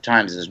number of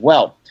times as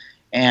well.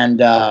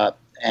 And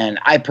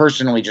I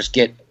personally just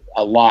get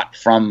a lot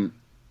from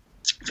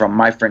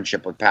my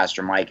friendship with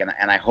Pastor Mike, and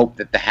I hope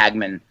that the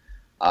Hagman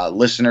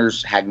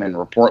listeners, Hagman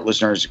Report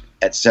listeners,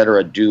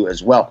 etc., do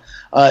as well.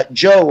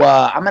 Joe,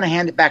 I'm going to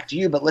hand it back to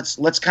you, but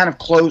let's kind of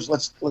close.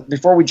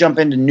 Before we jump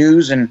into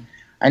news and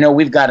I know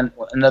we've got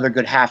another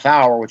good half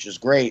hour, which is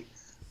great.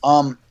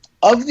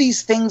 Of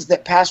these things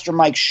that Pastor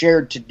Mike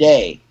shared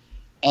today,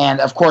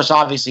 and of course,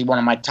 obviously, one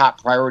of my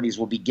top priorities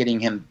will be getting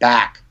him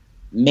back,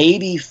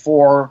 maybe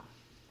for,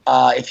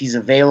 if he's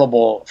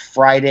available,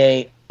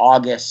 Friday,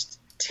 August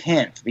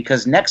 10th,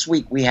 because next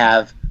week we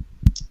have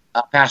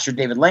Pastor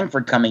David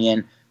Langford coming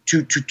in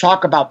to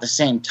talk about the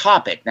same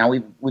topic. Now,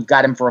 we've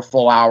got him for a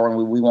full hour,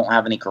 and we won't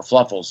have any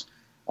kerfluffles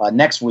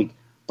next week.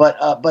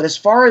 But as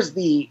far as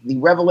the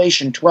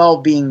Revelation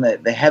 12 being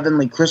the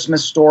heavenly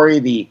Christmas story,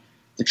 the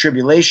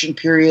tribulation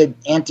period,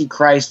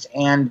 Antichrist,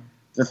 and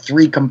the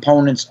three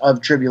components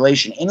of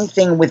tribulation,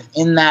 anything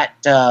within that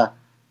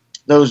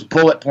those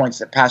bullet points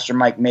that Pastor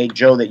Mike made,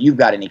 Joe, that you've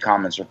got any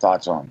comments or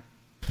thoughts on?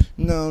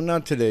 No,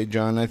 not today,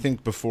 John. I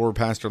think before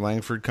Pastor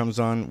Langford comes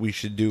on, we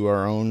should do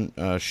our own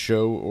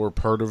show or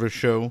part of a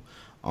show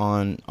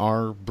on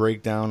our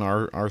breakdown,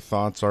 our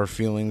thoughts, our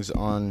feelings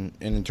on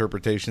and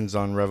interpretations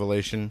on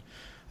Revelation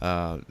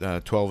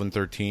 12 and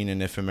 13,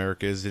 and if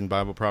America is in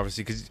Bible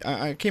prophecy. Because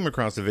I came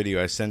across a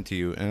video I sent to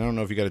you, and I don't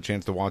know if you got a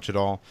chance to watch it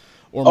all.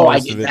 Or I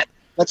did that.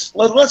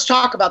 Let's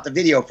talk about the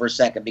video for a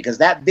second, because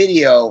that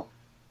video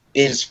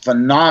is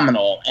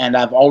phenomenal, and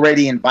I've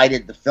already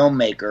invited the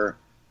filmmaker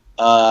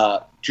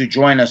to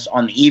join us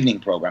on the evening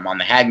program on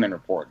the Hagman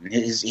Report. And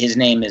his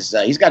name is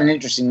he's got an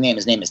interesting name.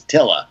 His name is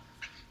Tilla.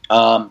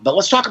 But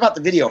let's talk about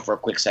the video for a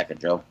quick second,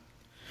 Joe.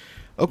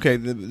 Okay,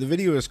 the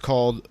video is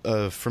called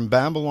From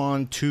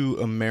Babylon to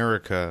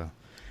America,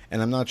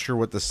 and I'm not sure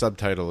what the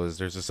subtitle is.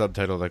 There's a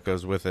subtitle that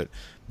goes with it,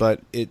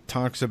 but it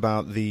talks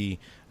about the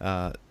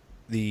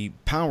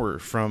power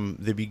from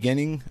the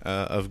beginning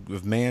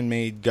of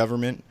man-made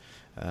government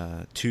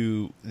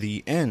to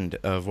the end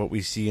of what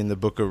we see in the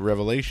book of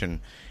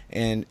Revelation.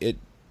 And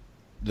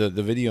the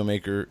video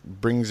maker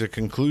brings a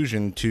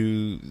conclusion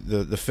to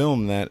the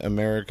film that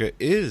America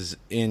is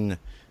in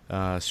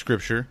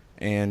Scripture,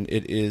 and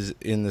it is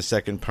in the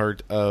second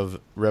part of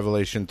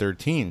Revelation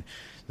 13.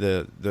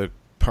 The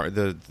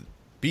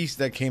beast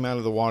that came out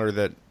of the water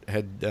that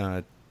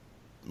had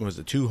was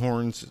it two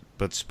horns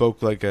but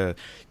spoke like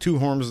two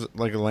horns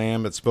like a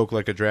lamb but spoke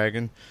like a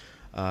dragon.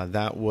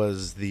 That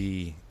was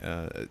they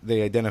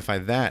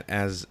identified that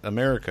as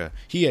America.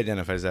 He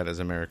identifies that as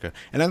America,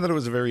 and I thought it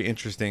was a very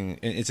interesting.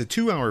 It's a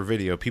 2-hour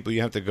video. People,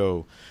 you have to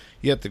go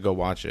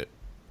watch it.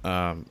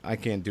 I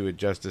can't do it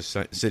justice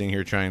sitting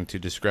here trying to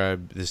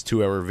describe this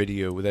 2-hour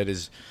video that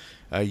is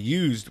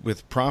used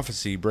with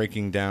prophecy,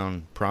 breaking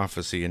down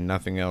prophecy and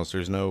nothing else.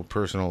 There's no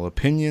personal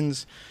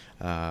opinions.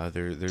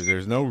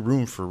 There's no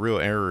room for real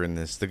error in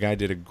this. The guy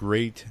did a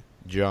great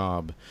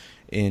job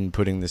in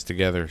putting this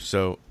together.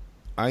 So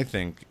I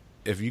think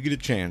if you get a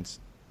chance,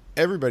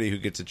 everybody who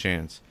gets a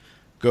chance,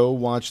 go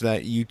watch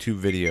that YouTube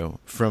video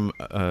From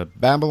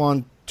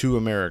Babylon to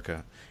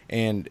America.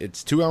 And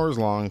it's 2 hours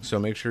long, so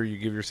make sure you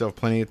give yourself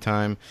plenty of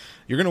time.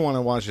 You're going to want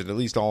to watch it at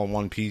least all in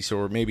one piece,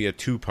 or maybe a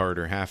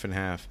 2-parter, half and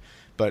half.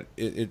 But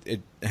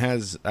it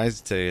has, I'd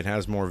say, it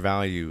has more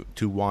value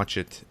to watch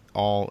it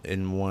all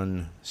in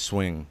one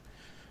swing.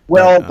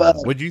 Well,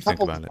 what do you think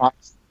about it?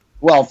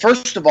 Well,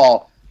 first of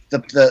all,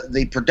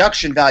 the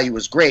production value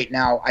was great.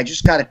 Now, I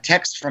just got a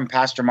text from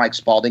Pastor Mike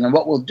Spaulding, and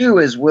what we'll do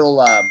is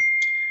I'm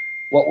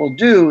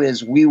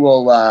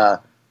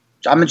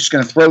just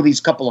going to throw these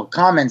couple of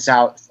comments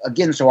out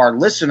again so our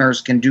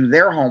listeners can do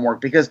their homework,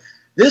 because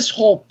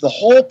the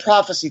whole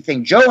prophecy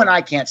thing, Joe and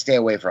I can't stay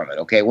away from it.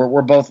 Okay,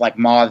 we're both like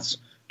moths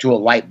to a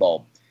light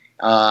bulb,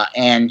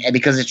 and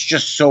because it's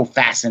just so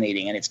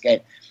fascinating, and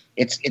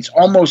it's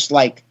almost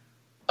like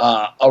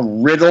a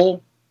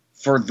riddle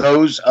for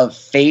those of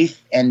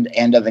faith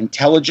and of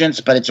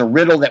intelligence, but it's a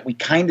riddle that we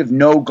kind of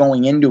know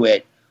going into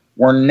it.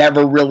 We're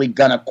never really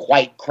gonna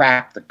quite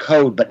crack the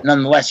code, but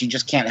nonetheless, you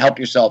just can't help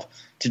yourself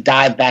to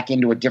dive back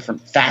into a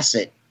different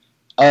facet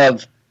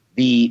of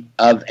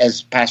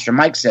as Pastor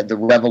Mike said, the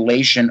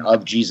revelation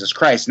of Jesus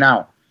Christ.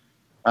 Now,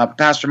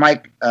 Pastor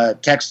Mike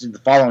texted the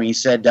following. He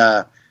said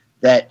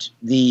that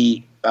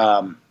the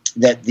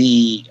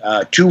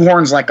two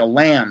horns like a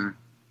lamb,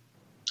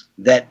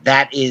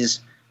 that is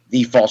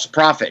the false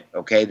prophet.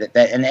 Okay,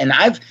 and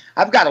I've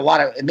got a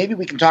lot of. Maybe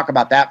we can talk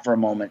about that for a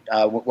moment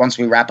once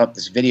we wrap up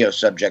this video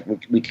subject.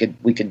 We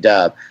could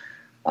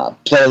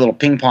play a little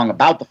ping pong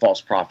about the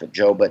false prophet,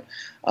 Joe. But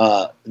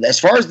as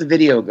far as the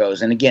video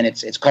goes, and again,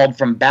 it's called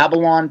From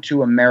Babylon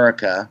to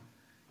America,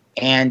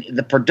 and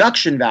the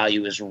production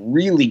value is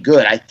really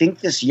good. I think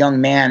this young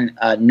man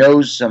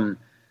knows some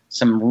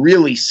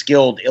really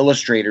skilled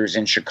illustrators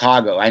in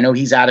Chicago. I know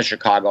he's out of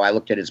Chicago. I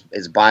looked at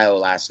his bio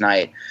last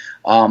night.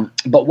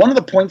 But one of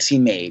the points he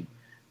made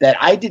that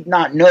I did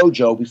not know,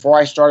 Joe, before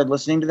I started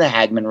listening to the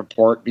Hagman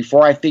Report,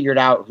 before I figured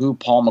out who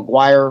Paul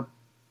McGuire,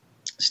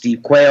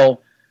 Steve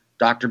Quayle,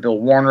 Dr. Bill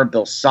Warner,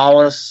 Bill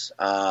Salas,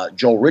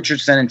 Joel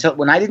Richardson, until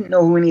when I didn't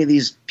know who any of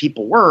these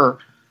people were,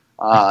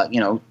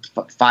 5,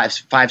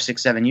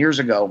 6, 7 years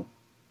ago,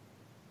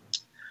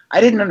 I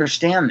didn't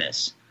understand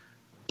this.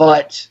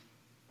 But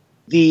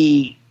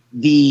the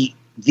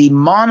the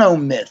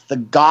monomyth, the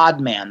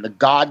God-man, the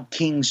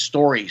God-king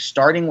story,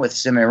 starting with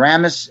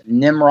Semiramis,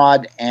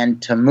 Nimrod,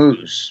 and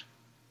Tammuz,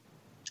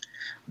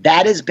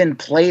 that has been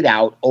played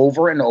out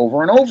over and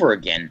over and over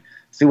again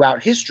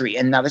throughout history.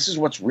 And now this is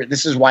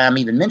why I'm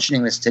even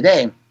mentioning this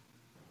today,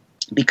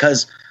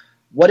 because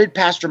what did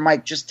Pastor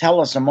Mike just tell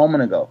us a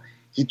moment ago?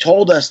 He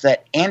told us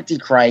that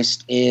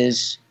Antichrist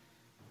is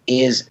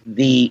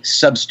the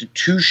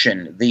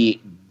substitution, the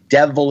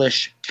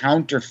devilish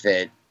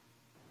counterfeit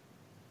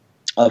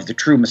of the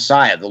true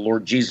Messiah, the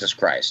Lord Jesus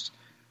Christ.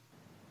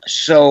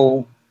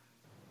 So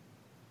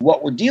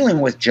what we're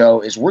dealing with,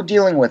 Joe, is we're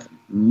dealing with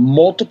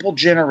multiple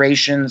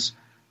generations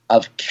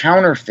of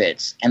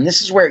counterfeits. And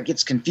this is where it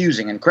gets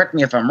confusing. And correct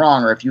me if I'm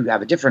wrong or if you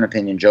have a different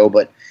opinion, Joe,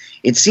 but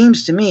it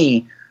seems to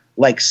me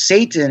like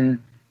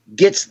Satan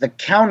gets the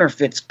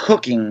counterfeits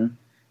cooking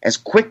as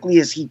quickly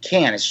as he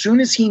can. As soon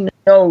as he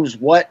knows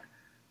what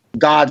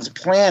God's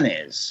plan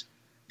is,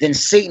 then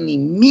Satan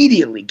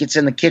immediately gets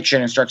in the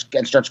kitchen and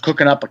starts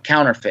cooking up a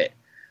counterfeit.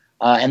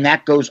 And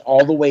that goes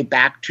all the way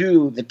back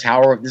to the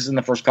Tower of, this is in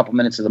the first couple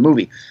minutes of the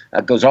movie,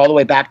 goes all the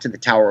way back to the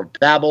Tower of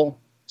Babel,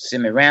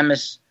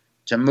 Semiramis,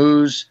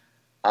 Tammuz,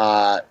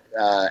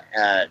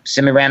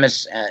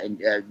 Semiramis,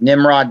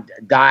 Nimrod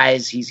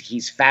dies.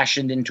 He's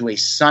fashioned into a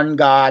sun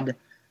god.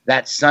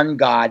 That sun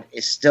god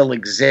still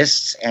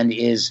exists and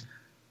is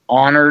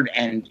honored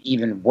and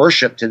even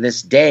worshipped to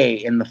this day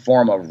in the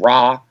form of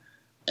Ra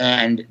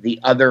and the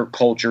other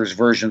cultures'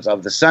 versions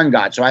of the sun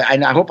god. So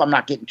I hope I'm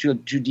not getting too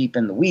deep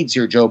in the weeds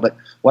here, Joe, but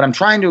what I'm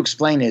trying to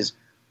explain is,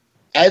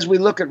 as we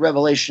look at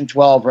Revelation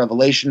 12,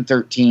 Revelation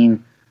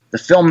 13, the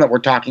film that we're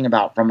talking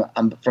about,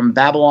 from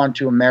Babylon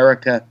to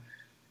America,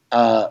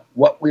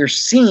 what we're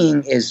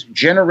seeing is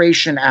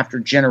generation after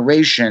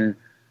generation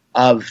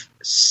of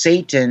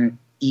Satan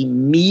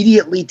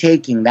immediately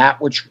taking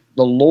that which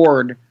the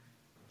Lord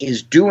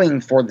is doing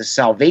for the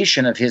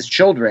salvation of his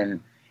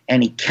children,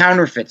 and he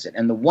counterfeits it.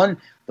 And the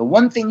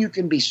one thing you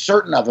can be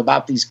certain of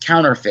about these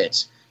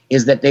counterfeits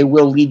is that they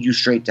will lead you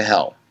straight to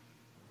hell.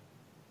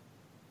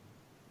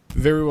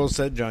 Very well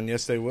said, John.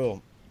 Yes, they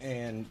will.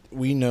 And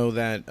we know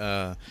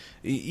that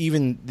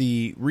even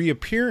the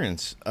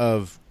reappearance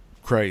of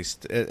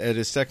Christ at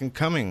his second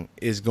coming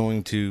is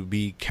going to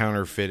be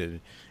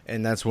counterfeited,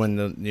 and that's when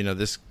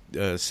this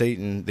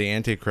Satan, the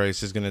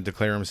Antichrist, is going to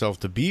declare himself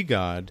to be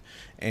God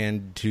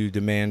and to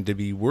demand to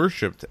be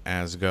worshipped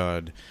as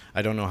God.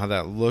 I don't know how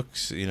that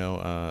looks,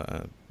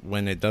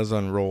 when it does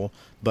unroll,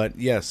 but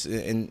yes,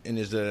 and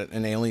is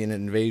an alien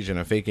invasion,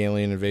 a fake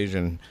alien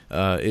invasion?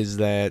 Is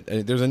that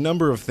there's a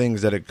number of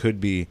things that it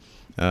could be,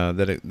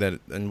 that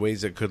in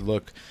ways it could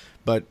look.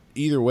 But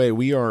either way,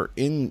 we are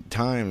in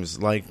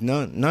times like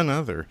none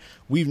other.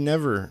 We've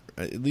never,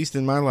 at least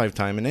in my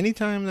lifetime, and any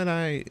time that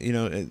I,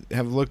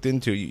 have looked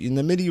into, in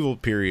the medieval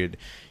period,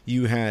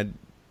 you had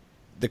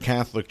the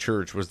Catholic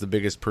Church was the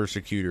biggest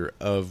persecutor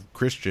of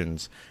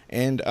Christians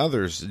and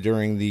others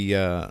during the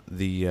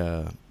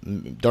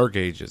Dark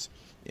Ages,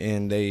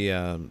 and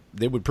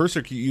they would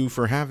persecute you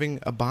for having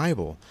a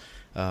Bible.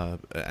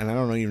 And I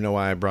don't even know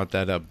why I brought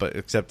that up, but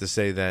except to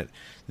say that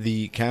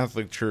the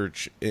Catholic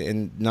Church,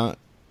 and not.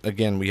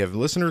 Again, we have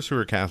listeners who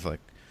are Catholic,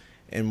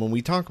 and when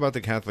we talk about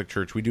the Catholic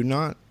Church, we do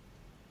not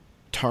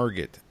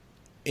target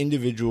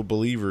individual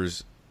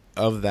believers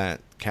of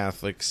that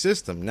Catholic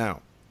system.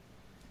 Now,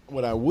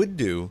 what I would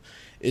do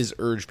is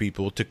urge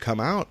people to come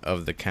out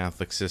of the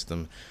Catholic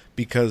system,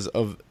 because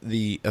of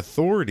the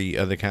authority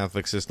of the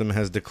Catholic system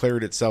has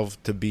declared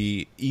itself to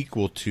be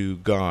equal to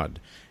God.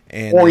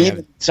 Or even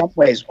in some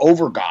ways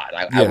over God,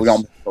 I would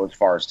almost go as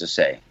far as to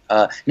say.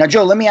 Now,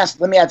 Joe, let me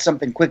add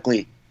something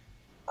quickly.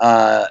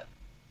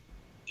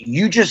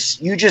 You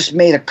just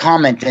made a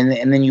comment,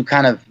 and then you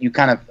kind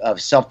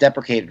of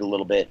self-deprecated a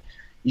little bit.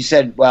 You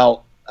said,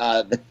 well,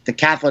 the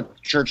Catholic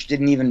Church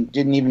didn't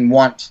even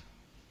want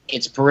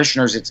its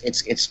parishioners,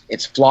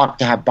 its flock,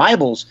 to have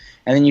Bibles,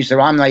 and then you said,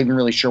 well, I'm not even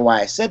really sure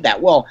why I said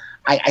that. Well,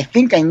 I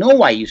think I know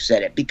why you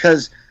said it,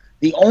 because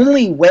the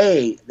only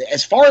way,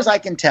 as far as I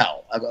can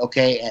tell,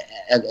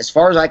 as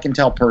far as I can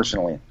tell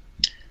personally,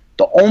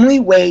 the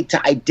only way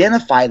to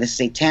identify the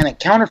satanic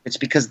counterfeits,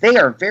 because they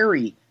are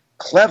very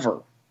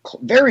clever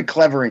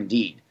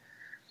indeed.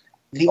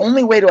 The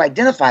only way to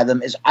identify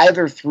them is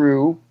either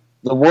through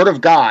the Word of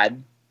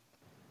God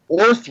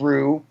or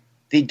through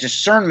the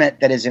discernment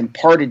that is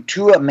imparted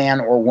to a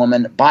man or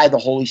woman by the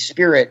Holy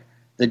Spirit,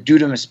 the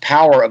dunamis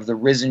power of the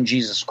risen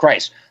Jesus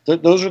Christ.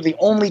 Those are the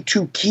only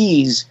two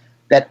keys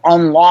that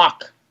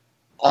unlock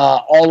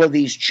all of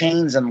these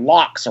chains and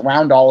locks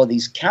around all of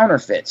these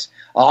counterfeits.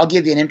 I'll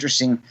give you an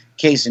interesting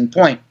case in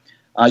point.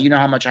 You know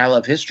how much I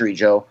love history,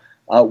 Joe.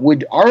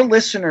 Would our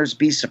listeners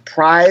be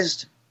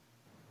surprised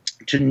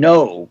to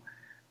know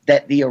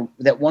that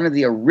that one of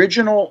the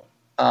original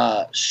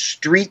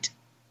street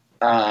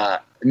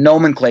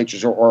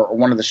nomenclatures, or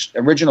one of the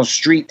original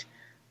street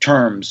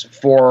terms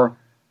for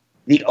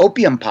the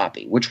opium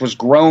poppy, which was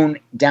grown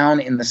down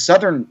in the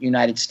southern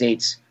United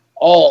States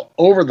all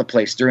over the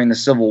place during the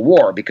Civil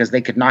War because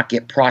they could not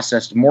get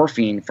processed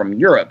morphine from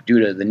Europe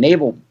due to the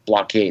naval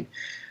blockade,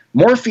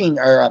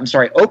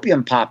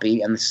 Opium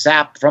poppy and the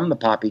sap from the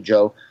poppy,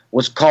 Joe,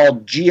 was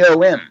called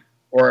GOM,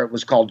 or it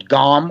was called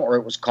GOM, or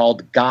it was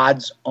called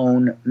God's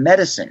own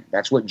medicine.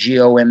 That's what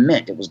GOM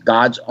meant. It was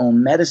God's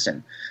own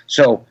medicine.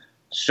 So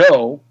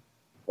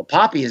the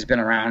poppy has been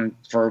around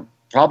for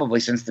probably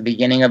since the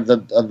beginning of the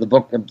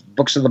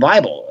books of the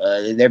Bible.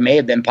 There may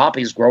have been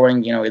poppies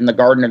growing, in the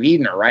Garden of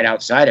Eden or right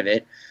outside of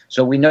it.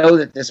 So we know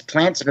that this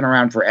plant's been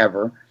around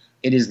forever.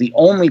 It is the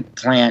only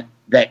plant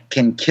that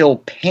can kill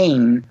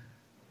pain.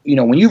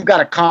 When you've got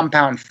a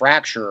compound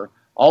fracture,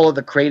 all of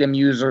the kratom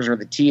users or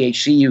the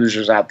THC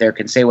users out there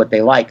can say what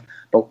they like,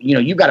 but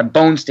you've got a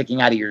bone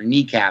sticking out of your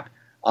kneecap.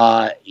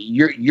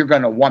 You're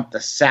going to want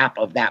the sap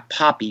of that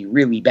poppy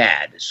really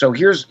bad. So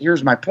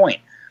here's my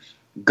point.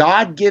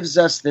 God gives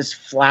us this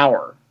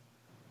flower,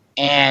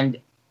 and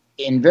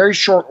in very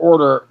short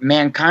order,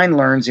 mankind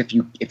learns if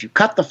you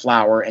cut the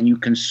flower and you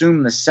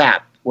consume the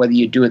sap, whether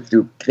you do it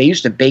through, they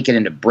used to bake it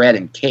into bread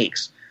and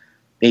cakes.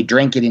 They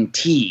drank it in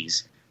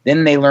teas.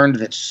 Then they learned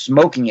that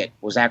smoking it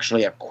was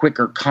actually a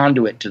quicker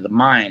conduit to the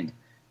mind,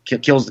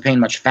 kills the pain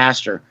much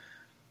faster.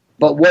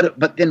 But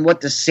then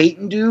what does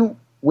Satan do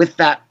with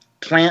that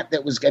plant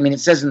that was, it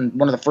says in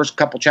one of the first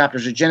couple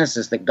chapters of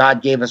Genesis that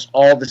God gave us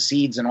all the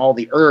seeds and all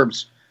the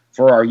herbs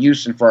for our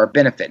use and for our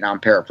benefit. Now I'm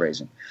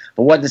paraphrasing.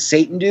 But what does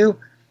Satan do?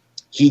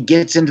 He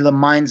gets into the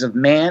minds of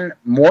man.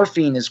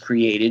 Morphine is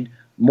created.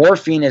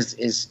 Morphine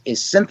is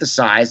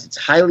synthesized. It's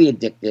highly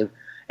addictive.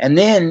 And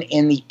then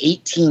in the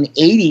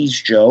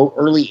 1880s, Joe,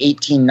 early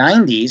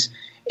 1890s,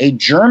 a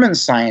German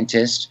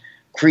scientist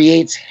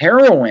creates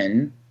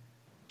heroin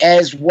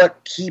as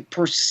what he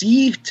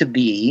perceived to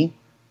be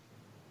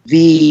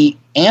the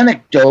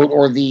antidote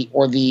or the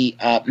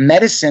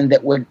medicine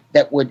that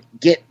would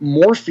get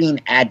morphine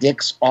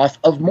addicts off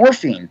of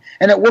morphine.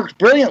 And it worked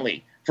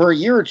brilliantly for a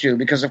year or two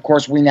because, of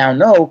course, we now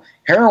know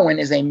heroin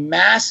is a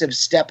massive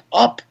step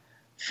up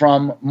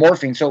from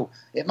morphine. So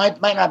it might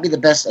not be the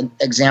best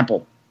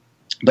example.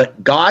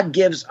 But God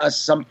gives us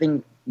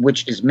something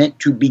which is meant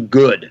to be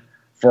good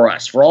for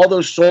us. For all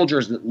those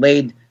soldiers that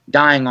laid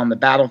dying on the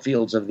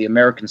battlefields of the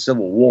American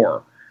Civil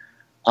War,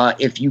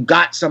 if you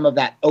got some of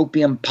that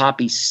opium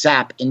poppy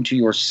sap into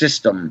your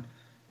system,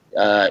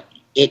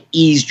 it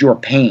eased your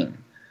pain.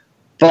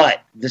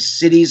 But the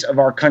cities of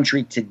our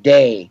country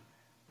today,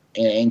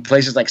 in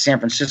places like San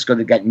Francisco,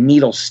 they've got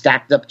needles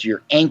stacked up to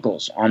your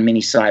ankles on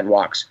many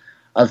sidewalks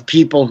of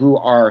people who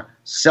are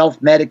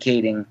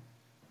self-medicating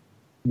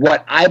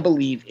what I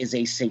believe is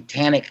a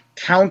satanic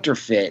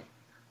counterfeit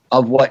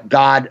of what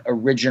God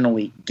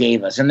originally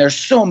gave us. And there's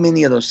so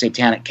many of those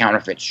satanic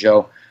counterfeits,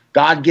 Joe.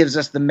 God gives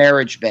us the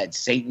marriage bed.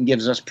 Satan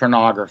gives us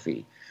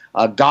pornography.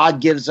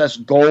 God gives us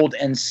gold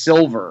and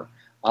silver.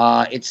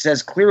 It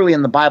says clearly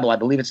in the Bible, I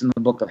believe it's in the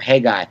book of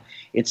Haggai,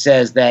 it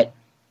says that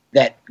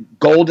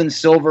gold and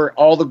silver,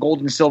 all the gold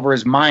and silver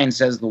is mine,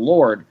 says the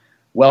Lord.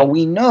 Well,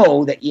 we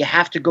know that you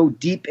have to go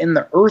deep in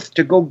the earth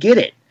to go get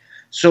it.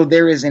 So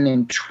there is an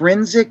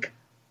intrinsic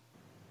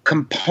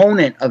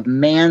component of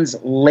man's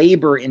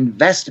labor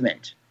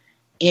investment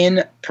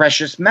in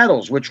precious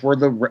metals, which were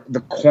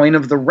the coin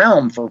of the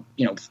realm for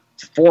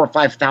 4,000 or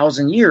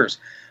 5,000 years.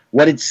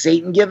 What did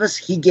Satan give us?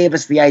 He gave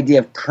us the idea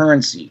of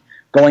currency,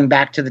 going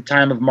back to the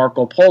time of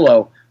Marco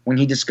Polo when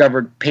he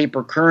discovered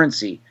paper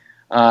currency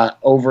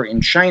over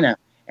in China.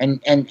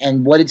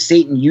 And what did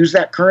Satan use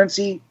that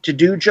currency to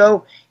do,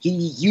 Joe? He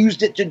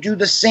used it to do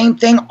the same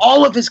thing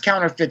all of his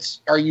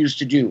counterfeits are used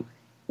to do,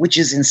 which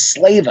is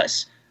enslave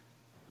us.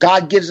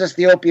 God gives us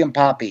the opium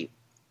poppy.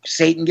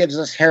 Satan gives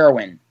us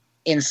heroin,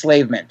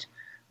 enslavement.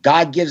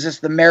 God gives us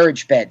the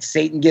marriage bed.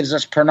 Satan gives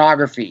us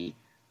pornography,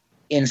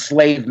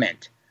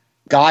 enslavement.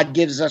 God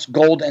gives us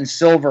gold and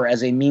silver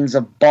as a means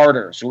of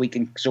barter so we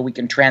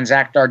can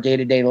transact our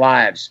day-to-day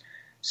lives.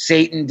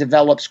 Satan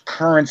develops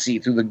currency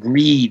through the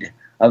greed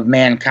of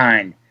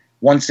mankind.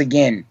 Once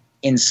again,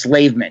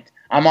 enslavement.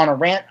 I'm on a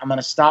rant. I'm going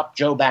to stop.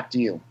 Joe, back to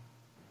you.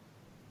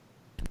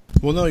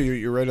 Well, no,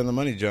 you're right on the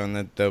money,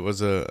 John. That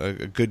was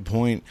a good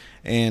point.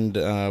 And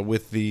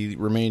with the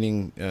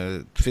remaining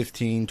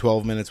 15,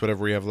 12 minutes,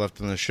 whatever we have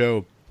left on the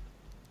show,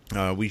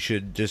 we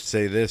should just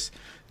say this,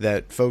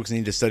 that folks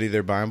need to study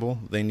their Bible.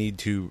 They need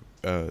to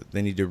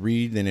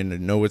read. They need to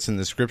know what's in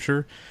the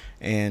Scripture,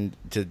 and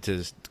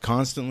to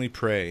constantly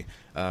pray.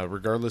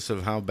 Regardless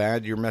of how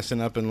bad you're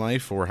messing up in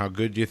life or how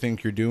good you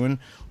think you're doing,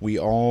 we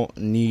all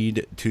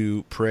need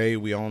to pray.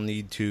 We all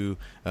need to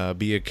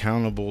be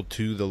accountable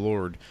to the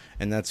Lord,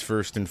 and that's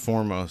first and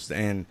foremost.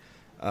 And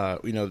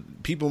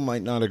people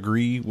might not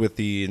agree with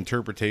the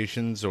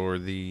interpretations or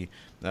the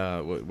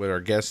what our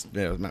guest,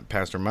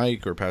 Pastor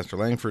Mike or Pastor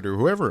Langford or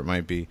whoever it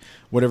might be,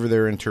 whatever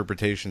their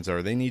interpretations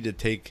are, they need to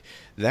take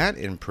that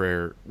in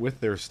prayer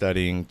with their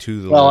studying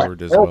to the Lord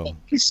as well.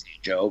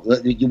 Joe,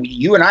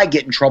 you and I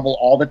get in trouble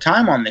all the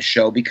time on this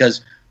show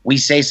because we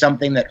say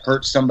something that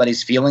hurts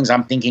somebody's feelings.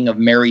 I'm thinking of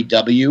Mary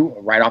W.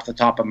 right off the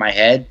top of my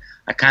head.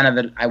 I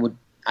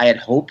had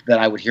hoped that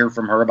I would hear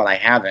from her, but I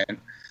haven't.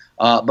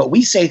 But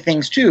we say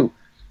things too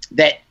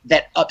that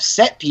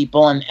upset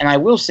people, and I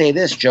will say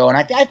this, Joe, and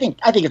I think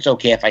it's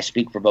okay if I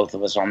speak for both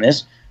of us on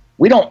this.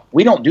 We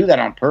don't do that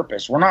on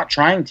purpose. We're not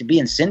trying to be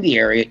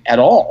incendiary at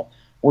all.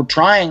 We're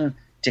trying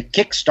to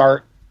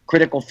kickstart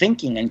critical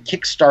thinking and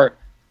kickstart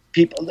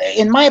people.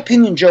 In my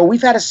opinion, Joe,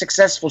 we've had a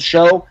successful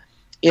show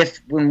if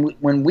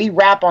when we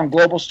wrap on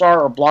Global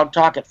Star or Blog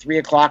Talk at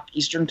 3:00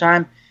 Eastern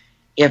Time,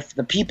 if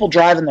the people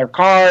driving their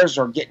cars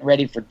or getting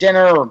ready for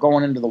dinner or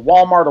going into the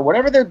Walmart or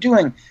whatever they're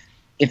doing,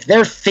 if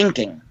they're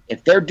thinking,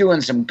 if they're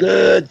doing some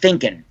good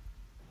thinking,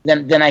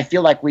 then I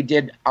feel like we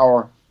did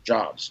our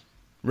jobs.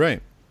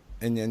 Right.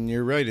 And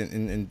you're right,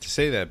 and to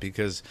say that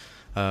because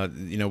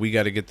we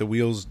got to get the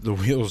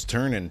wheels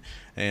turning,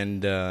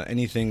 and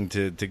anything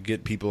to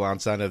get people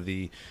outside of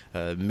the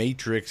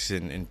matrix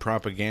and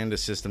propaganda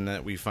system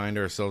that we find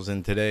ourselves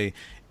in today.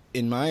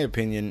 In my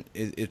opinion,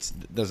 it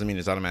doesn't mean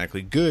it's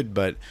automatically good,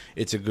 but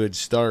it's a good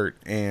start.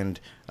 And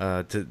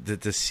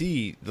to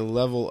see the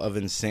level of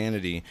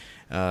insanity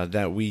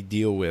that we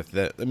deal with,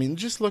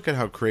 just look at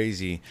how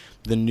crazy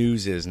the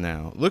news is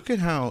now. Look at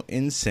how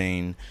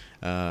insane,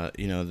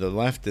 the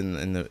left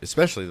and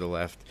especially the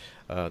left,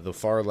 the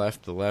far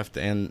left, the left,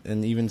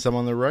 and even some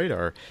on the right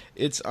are.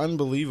 It's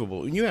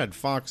unbelievable. You had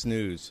Fox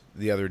News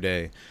the other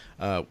day,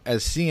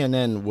 as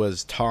CNN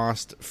was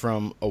tossed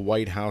from a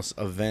White House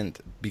event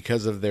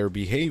because of their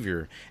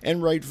behavior,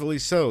 and rightfully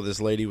so. This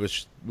lady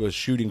was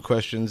shooting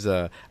questions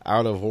out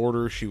of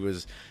order. She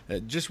was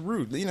just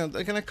rude,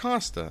 like an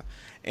Acosta.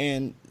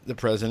 And the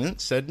president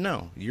said,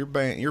 "No, you're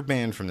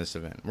banned from this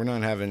event. We're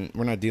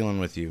not dealing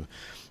with you."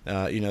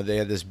 They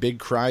had this big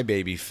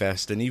crybaby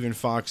fest, and even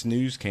Fox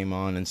News came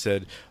on and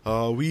said,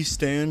 "We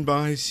stand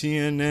by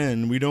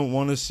CNN. We don't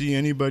want to see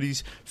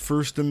anybody's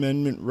First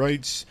Amendment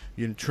rights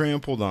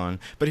trampled on."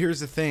 But here's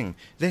the thing: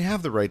 they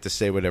have the right to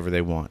say whatever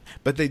they want,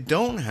 but they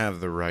don't have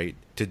the right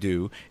to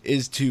do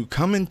is to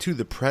come into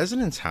the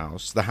president's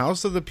house, the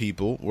house of the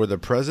people, where the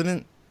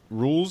president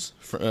rules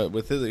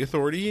with the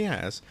authority he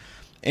has,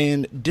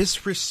 and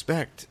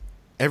disrespect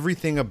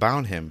everything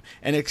about him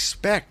and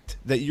expect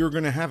that you're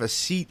going to have a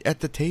seat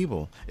at the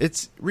table.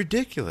 It's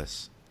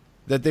ridiculous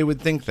that they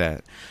would think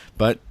that.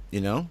 But,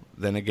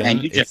 then again,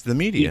 it's the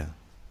media.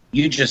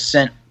 You just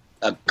sent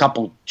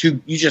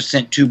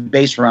two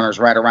base runners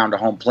right around to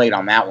home plate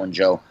on that one,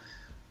 Joe.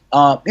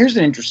 Here's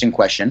an interesting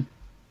question.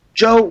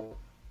 Joe,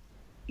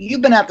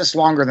 you've been at this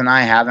longer than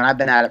I have, and I've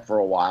been at it for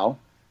a while.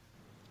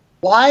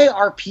 Why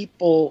are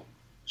people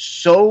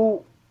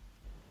so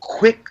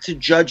quick to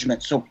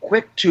judgment, so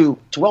quick to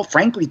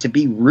frankly, to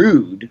be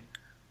rude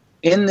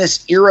in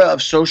this era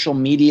of social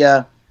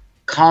media,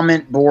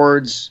 comment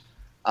boards?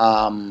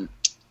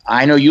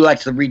 I know you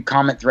like to read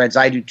comment threads.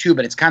 I do too,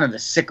 but it's kind of the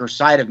sicker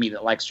side of me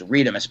that likes to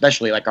read them,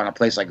 especially like on a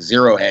place like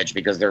Zero Hedge,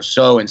 because they're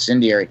so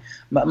incendiary.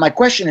 My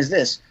question is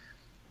this: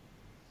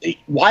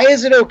 why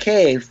is it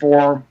okay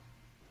for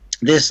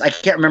this, I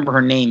can't remember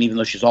her name, even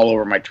though she's all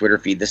over my Twitter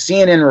feed, the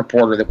CNN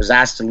reporter that was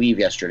asked to leave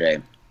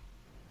yesterday?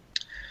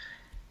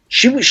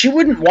 She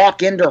wouldn't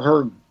walk into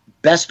her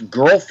best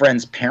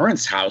girlfriend's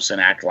parents' house and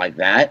act like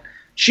that.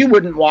 She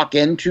wouldn't walk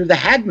into the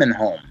Hagman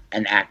home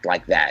and act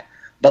like that.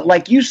 But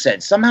like you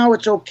said, somehow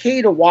it's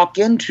okay to walk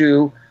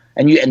into,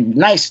 and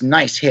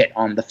nice hit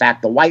on the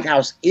fact the White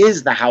House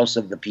is the house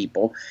of the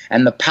people,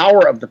 and the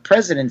power of the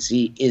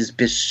presidency is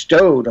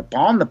bestowed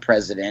upon the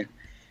president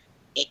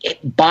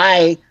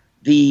by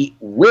the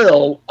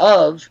will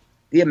of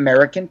the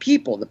American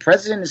people. The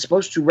president is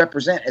supposed to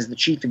represent, as the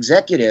chief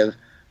executive,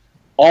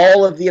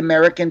 all of the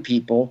American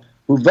people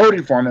who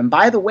voted for him. And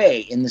by the way,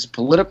 in this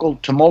political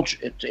tumult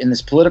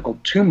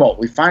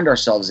we find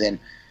ourselves in,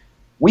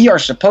 we are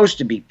supposed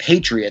to be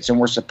patriots, and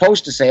we're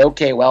supposed to say,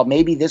 okay, well,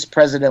 maybe this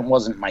president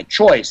wasn't my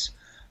choice,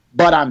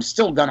 but I'm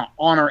still going to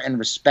honor and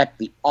respect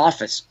the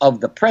office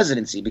of the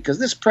presidency, because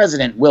this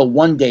president will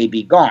one day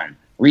be gone.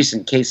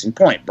 Recent case in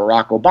point,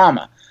 Barack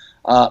Obama.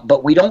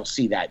 But we don't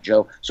see that,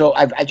 Joe. So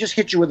I just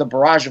hit you with a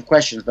barrage of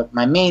questions, but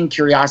my main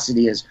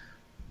curiosity is,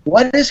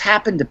 what has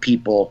happened to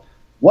people?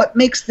 What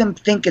makes them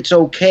think it's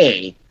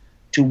okay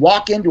to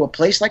walk into a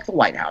place like the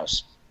White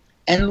House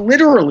and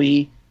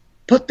literally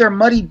put their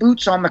muddy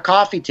boots on the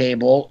coffee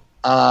table,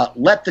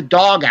 let the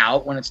dog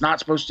out when it's not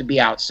supposed to be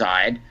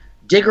outside,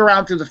 dig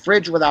around through the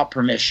fridge without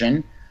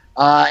permission,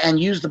 and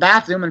use the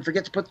bathroom and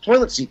forget to put the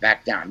toilet seat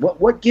back down?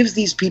 What gives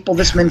these people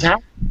this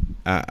mentality?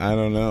 I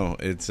don't know.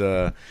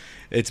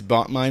 It's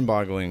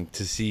mind-boggling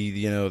to see,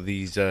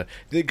 these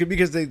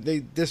because they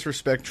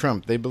disrespect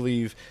Trump. They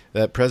believe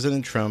that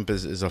President Trump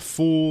is a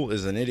fool,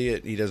 is an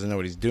idiot. He doesn't know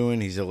what he's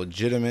doing. He's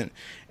illegitimate,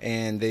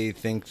 and they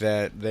think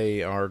that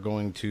they are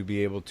going to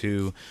be able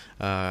to,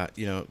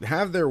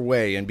 have their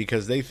way. And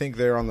because they think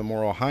they're on the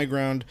moral high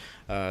ground,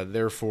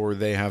 therefore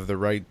they have the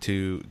right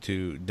to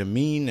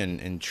demean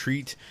and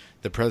treat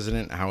the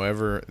president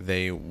however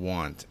they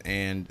want,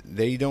 and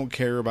they don't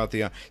care about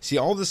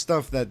all the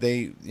stuff that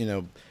they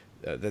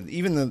that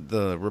even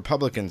the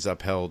Republicans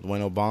upheld when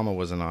Obama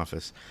was in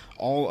office.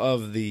 All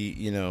of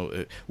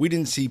the, we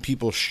didn't see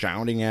people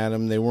shouting at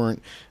him. They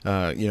weren't,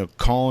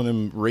 calling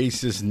him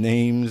racist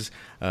names.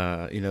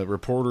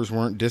 Reporters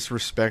weren't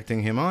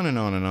disrespecting him, on and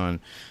on and on.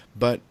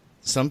 But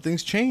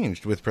something's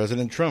changed with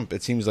President Trump.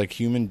 It seems like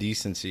human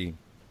decency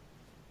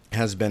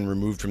has been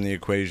removed from the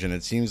equation.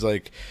 It seems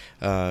like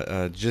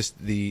just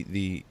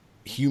the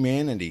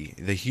humanity,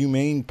 the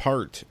humane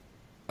part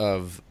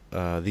of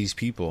these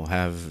people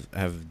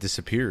have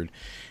disappeared,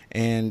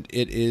 and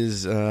it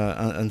is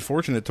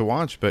unfortunate to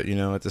watch. But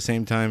at the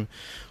same time,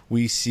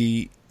 we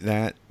see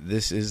that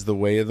this is the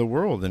way of the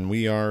world, and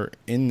we are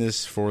in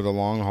this for the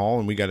long haul,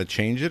 and we got to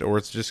change it, or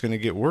it's just going to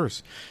get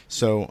worse.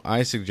 So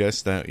I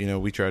suggest that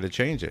we try to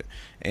change it,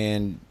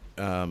 and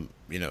I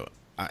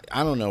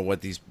don't know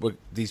what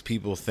these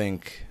people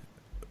think,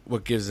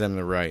 what gives them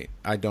the right.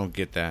 I don't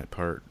get that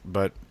part,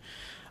 but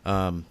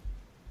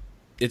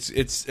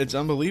it's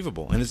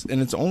unbelievable, and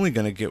it's only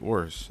going to get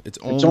worse. It's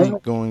only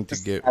going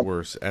to get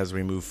worse as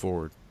we move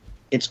forward.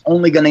 It's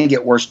only going to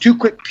get worse. 2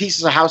 quick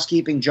pieces of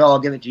housekeeping, Joe. I'll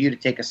give it to you to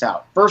take us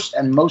out. First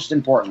and most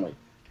importantly,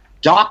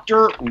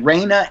 Dr.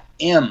 Raina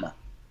M.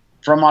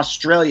 from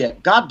Australia.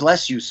 God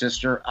bless you,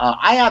 sister.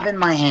 I have in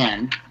my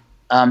hand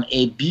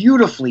a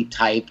beautifully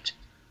typed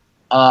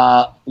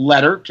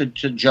letter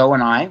to Joe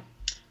and I.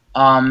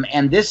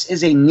 And this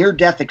is a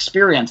near-death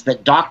experience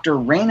that Dr.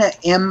 Raina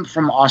M.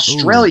 from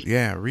Australia. Ooh,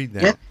 yeah, read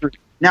that.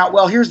 Now,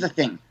 well, here's the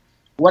thing.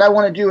 What I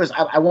want to do is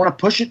I want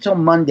to push it till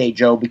Monday,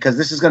 Joe, because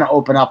this is going to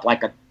open up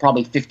like a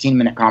probably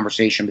 15-minute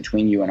conversation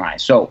between you and I.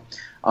 So,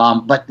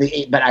 but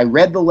I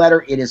read the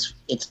letter.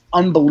 It's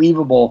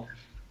unbelievable.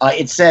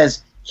 It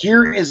says,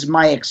 "Here is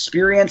my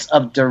experience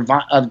of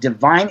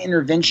divine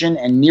intervention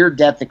and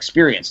near-death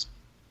experience."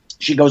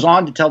 She goes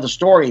on to tell the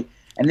story,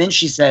 and then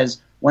she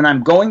says, "When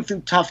I'm going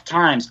through tough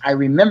times, I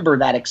remember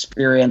that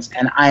experience,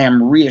 and I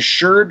am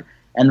reassured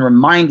and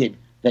reminded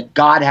that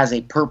God has a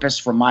purpose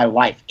for my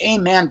life."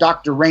 Amen,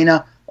 Dr.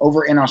 Raina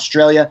over in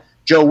Australia.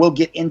 Joe, we'll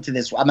get into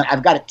this.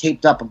 I've got it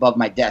taped up above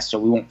my desk so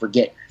we won't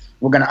forget.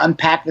 We're going to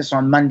unpack this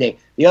on Monday.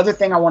 The other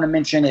thing I want to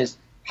mention is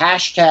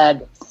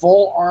hashtag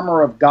Full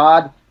Armor of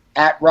God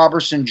at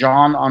Robertson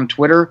John on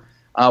Twitter.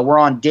 We're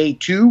on day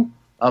 2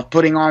 of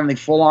putting on the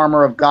full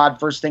armor of God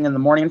first thing in the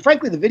morning. And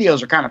frankly, the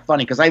videos are kind of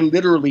funny because I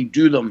literally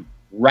do them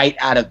right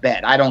out of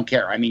bed. I don't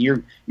care. I mean,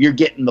 you're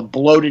getting the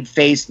bloated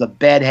face, the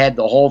bed head,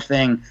 the whole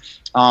thing.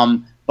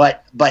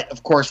 But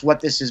of course, what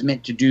this is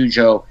meant to do,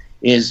 Joe,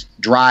 is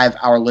drive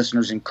our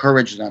listeners,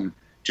 encourage them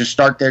to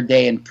start their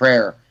day in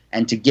prayer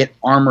and to get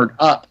armored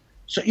up.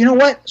 So you know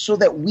what? So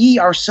that we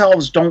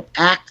ourselves don't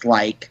act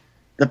like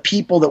the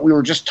people that we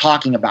were just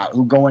talking about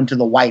who go into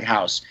the White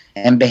House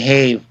and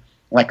behave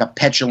like a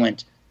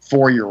petulant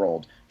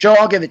 4-year-old. Joe,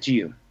 I'll give it to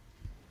you.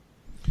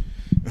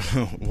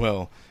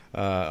 Well,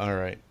 all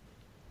right.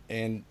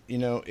 And,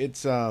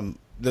 it's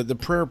the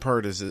prayer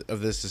part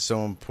of this is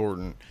so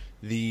important.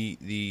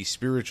 The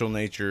spiritual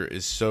nature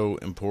is so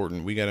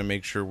important. We got to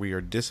make sure we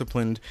are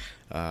disciplined.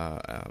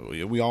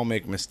 We all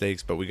make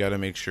mistakes, but we got to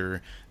make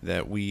sure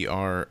that we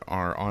are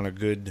on a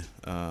good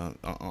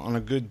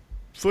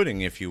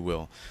footing, if you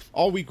will.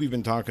 All week we've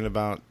been talking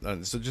about.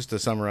 So just to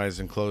summarize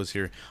and close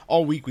here,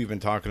 all week we've been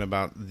talking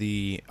about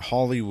the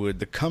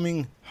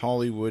coming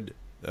Hollywood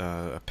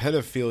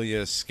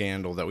pedophilia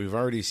scandal that we've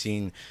already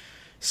seen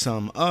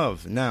some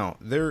of. Now,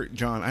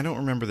 John, I don't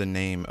remember the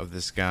name of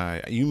this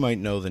guy. You might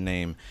know the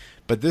name,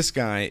 but this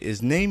guy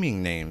is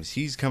naming names.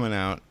 He's coming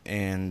out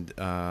and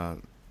I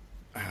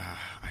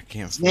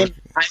can't.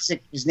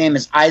 His name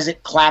is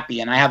Isaac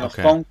Clappy, and I have a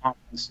phone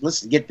conference.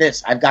 Listen, get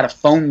this. I've got a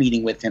phone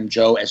meeting with him,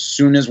 Joe, as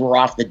soon as we're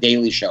off the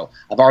Daily Show.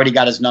 I've already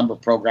got his number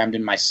programmed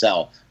in my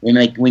cell. We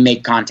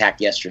made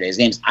contact yesterday. His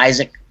name's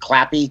Isaac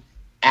Clappy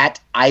at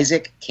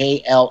Isaac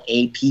Klappy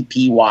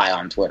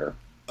on Twitter.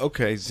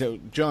 Okay, so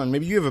John,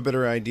 maybe you have a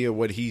better idea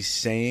what he's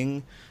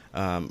saying,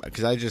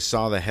 because I just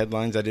saw the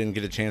headlines. I didn't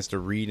get a chance to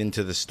read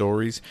into the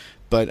stories,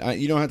 but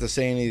you don't have to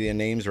say any of the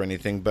names or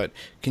anything. But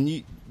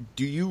do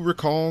you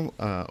recall,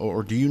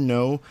 or do you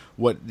know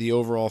what the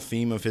overall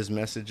theme of his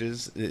message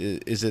is?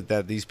 Is it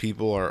that these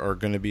people are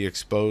going to be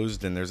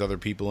exposed, and there's other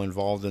people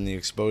involved in the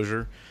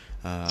exposure?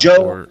 Joe,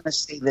 I'm going to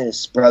say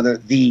this, brother.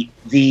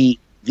 The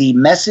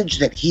message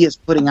that he is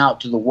putting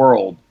out to the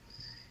world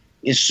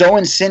is so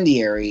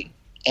incendiary.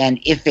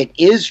 And if it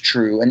is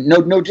true, and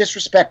no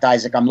disrespect,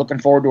 Isaac, I'm looking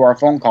forward to our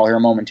phone call here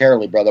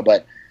momentarily, brother,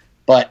 but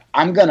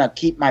I'm going to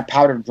keep my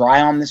powder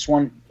dry on this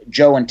one,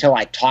 Joe, until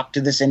I talk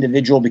to this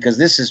individual, because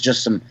this is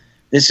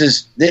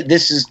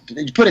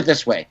put it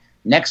this way.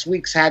 Next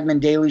week's Hagman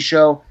Daily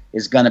Show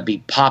is going to be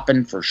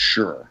popping for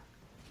sure.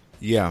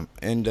 Yeah,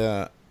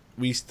 and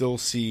we still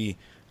see,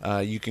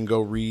 you can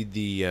go read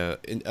the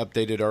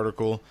updated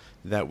article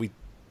that we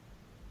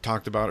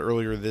talked about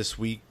earlier this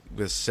week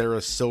with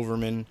Sarah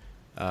Silverman,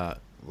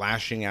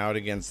 lashing out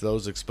against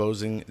those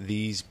exposing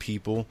these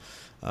people.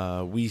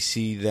 We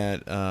see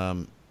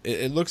that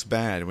it looks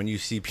bad when you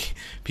see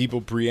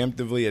people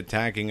preemptively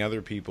attacking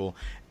other people,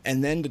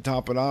 and then to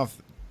top it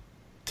off,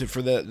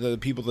 for the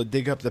people to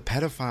dig up the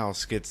pedophile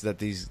skits that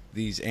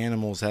these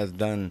animals have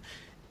done,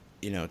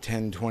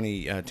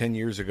 10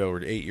 years ago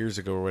or 8 years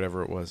ago or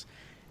whatever it was.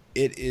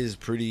 It is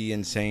pretty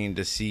insane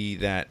to see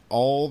that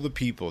all the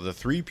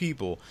 3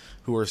 people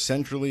who are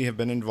centrally have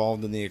been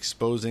involved in the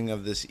exposing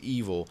of this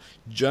evil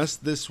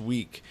just this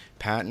week,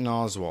 Patton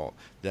Oswalt,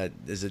 that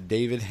is a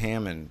David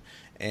Hammond,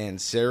 and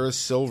Sarah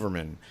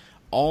Silverman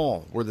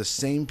all were the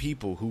same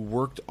people who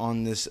worked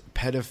on this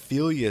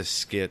pedophilia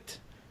skit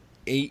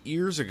 8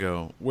 years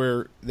ago,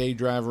 where they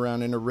drive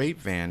around in a rape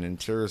van,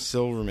 and Sarah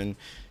Silverman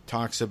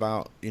talks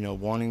about,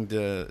 wanting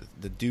to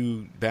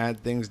do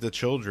bad things to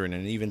children,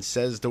 and even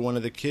says to one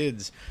of the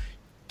kids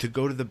to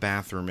go to the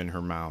bathroom in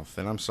her mouth.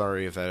 And I'm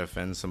sorry if that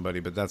offends somebody,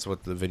 but that's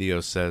what the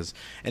video says.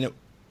 And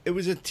it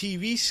was a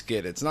TV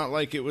skit. It's not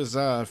like it was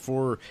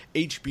for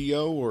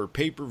HBO or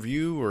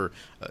pay-per-view or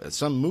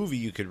some movie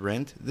you could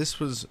rent. This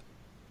was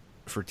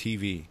for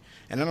TV.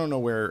 And I don't know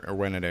where or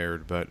when it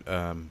aired, but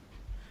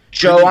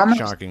Joe,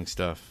 shocking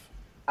stuff.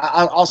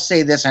 I'll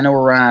say this. I know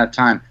we're running out of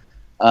time.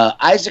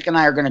 Isaac and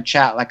I are going to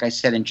chat, like I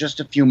said, in just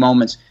a few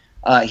moments.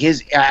 I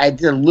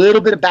did a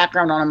little bit of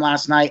background on him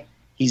last night.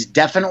 He's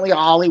definitely a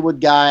Hollywood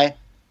guy.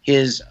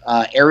 His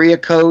area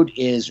code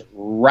is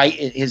right.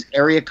 His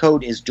area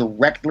code is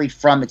directly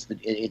from it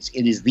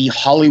is the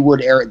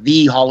Hollywood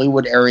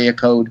area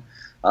code.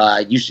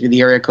 It used to be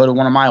the area code of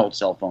one of my old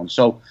cell phones.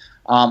 So,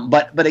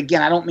 but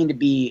again, I don't mean to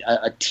be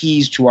a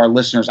tease to our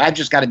listeners. I've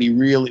just got to be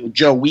really,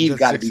 Joe. We've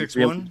got to be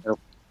really.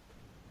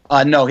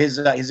 No, his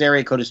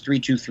area code is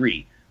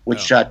 323,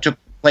 which took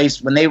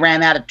place when they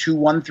ran out of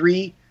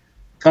 213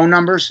 phone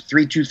numbers.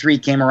 323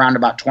 came around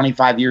about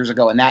 25 years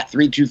ago, and that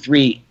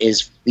 323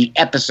 is the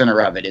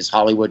epicenter of it, is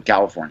Hollywood,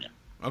 California.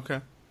 Okay,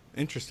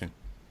 interesting.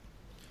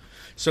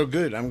 So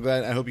good. I'm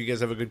glad. I hope you guys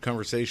have a good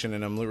conversation,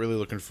 and I'm really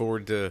looking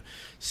forward to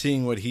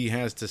seeing what he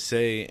has to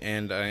say.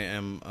 And I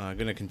am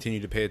going to continue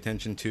to pay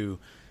attention to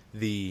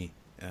the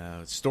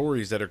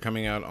stories that are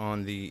coming out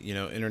on the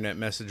internet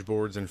message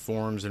boards and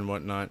forums and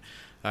whatnot.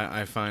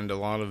 I find a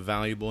lot of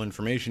valuable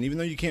information, even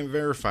though you can't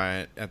verify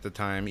it at the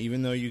time,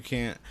 even though you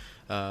can't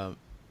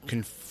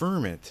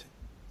confirm it.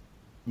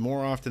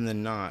 More often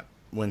than not,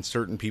 when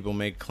certain people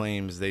make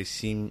claims, they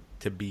seem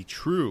to be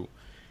true.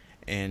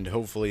 And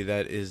hopefully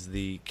that is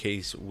the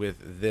case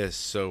with this.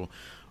 So,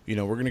 we're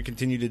going to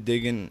continue to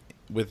dig in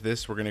with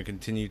this. We're going to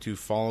continue to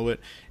follow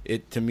it.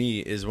 It, to me,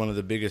 is one of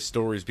the biggest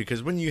stories,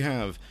 because when you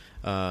have,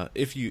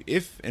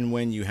 if and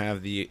when you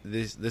have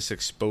this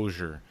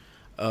exposure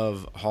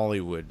of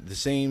Hollywood, the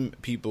same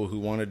people who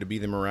wanted to be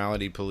the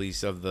morality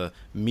police of the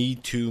Me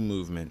Too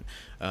movement,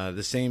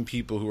 the same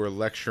people who are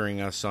lecturing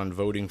us on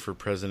voting for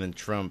President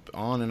Trump,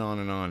 on and on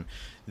and on.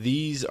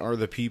 These are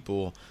the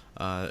people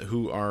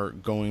who are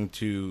going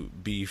to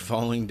be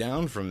falling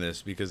down from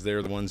this, because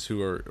they're the ones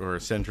who are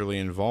centrally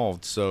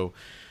involved. So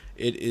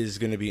it is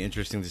going to be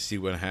interesting to see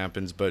what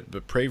happens.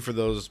 But pray for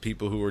those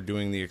people who are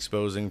doing the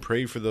exposing.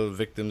 Pray for the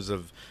victims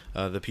of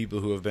the people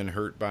who have been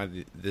hurt by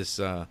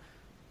this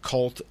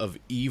cult of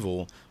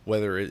evil,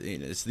 whether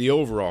it's the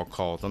overall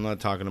cult. I'm not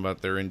talking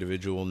about their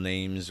individual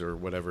names or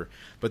whatever,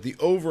 but the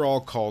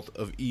overall cult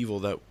of evil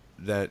that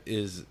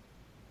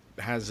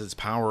has its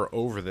power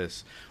over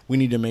this. We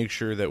need to make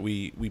sure that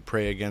we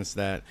pray against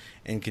that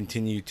and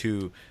continue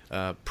to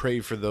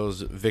pray for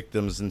those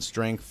victims and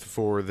strength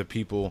for the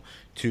people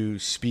to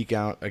speak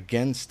out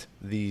against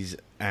these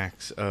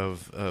acts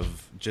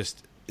of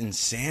just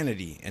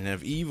insanity and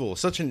of evil,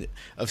 such an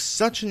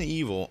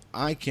evil.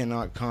 I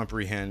cannot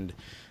comprehend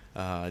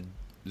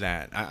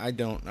that. I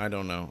don't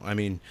know. I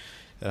mean,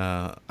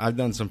 I've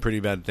done some pretty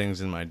bad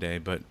things in my day,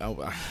 but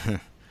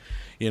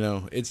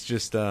it's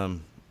just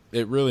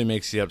it really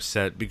makes you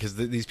upset, because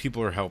these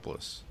people are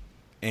helpless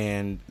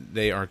and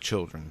they are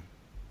children,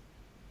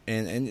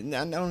 and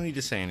I don't need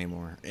to say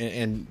anymore.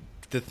 And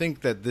to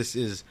think that this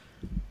is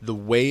the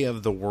way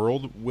of the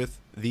world with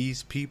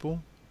these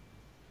people,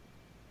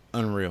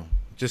 unreal,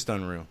 just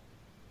unreal.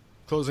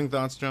 Closing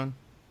thoughts, John?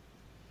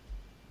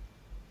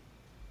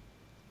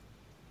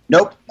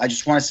 Nope. I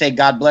just want to say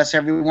God bless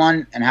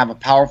everyone and have a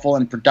powerful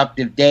and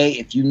productive day.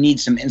 If you need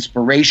some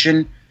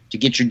inspiration to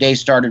get your day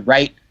started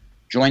right,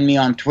 join me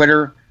on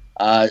Twitter.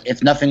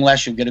 If nothing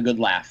less, you'll get a good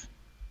laugh.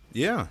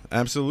 Yeah,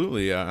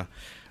 absolutely. I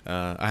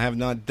have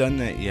not done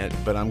that yet,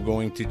 but I'm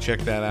going to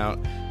check that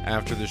out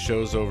after the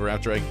show's over.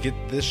 After I get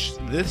this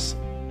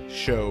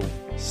show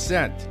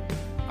set,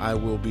 I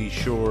will be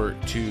sure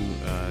to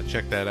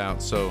check that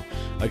out. So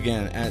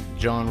again, at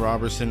John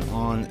Robertson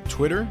on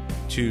Twitter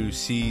to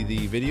see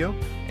the video,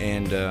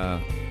 and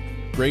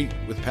Great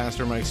with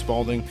Pastor Mike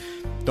Spaulding.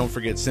 Don't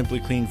forget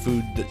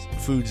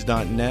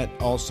simplycleanfoods.net.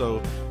 Also,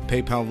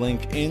 PayPal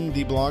link in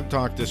the blog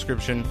talk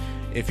description.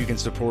 If you can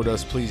support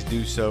us, please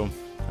do so.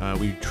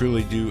 We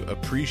truly do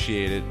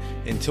appreciate it.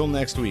 Until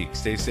next week,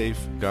 stay safe.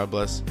 God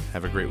bless.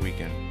 Have a great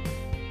weekend.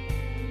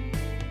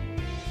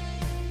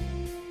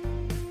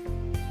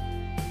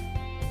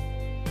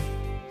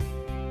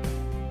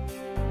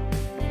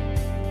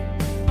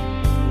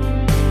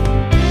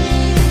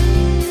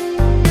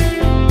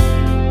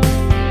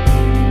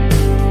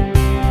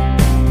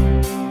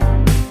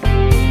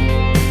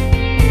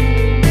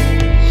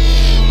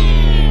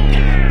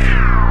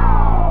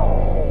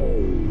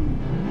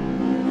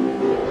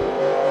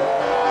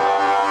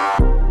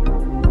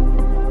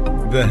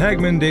 The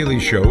Hagman Daily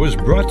Show is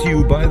brought to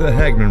you by The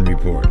Hagman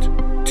Report.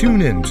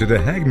 Tune in to The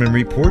Hagman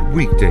Report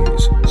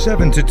weekdays,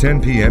 7 to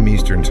 10 p.m.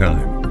 Eastern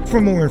Time.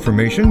 For more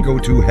information, go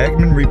to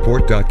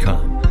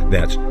HagmanReport.com.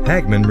 That's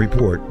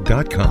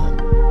HagmanReport.com.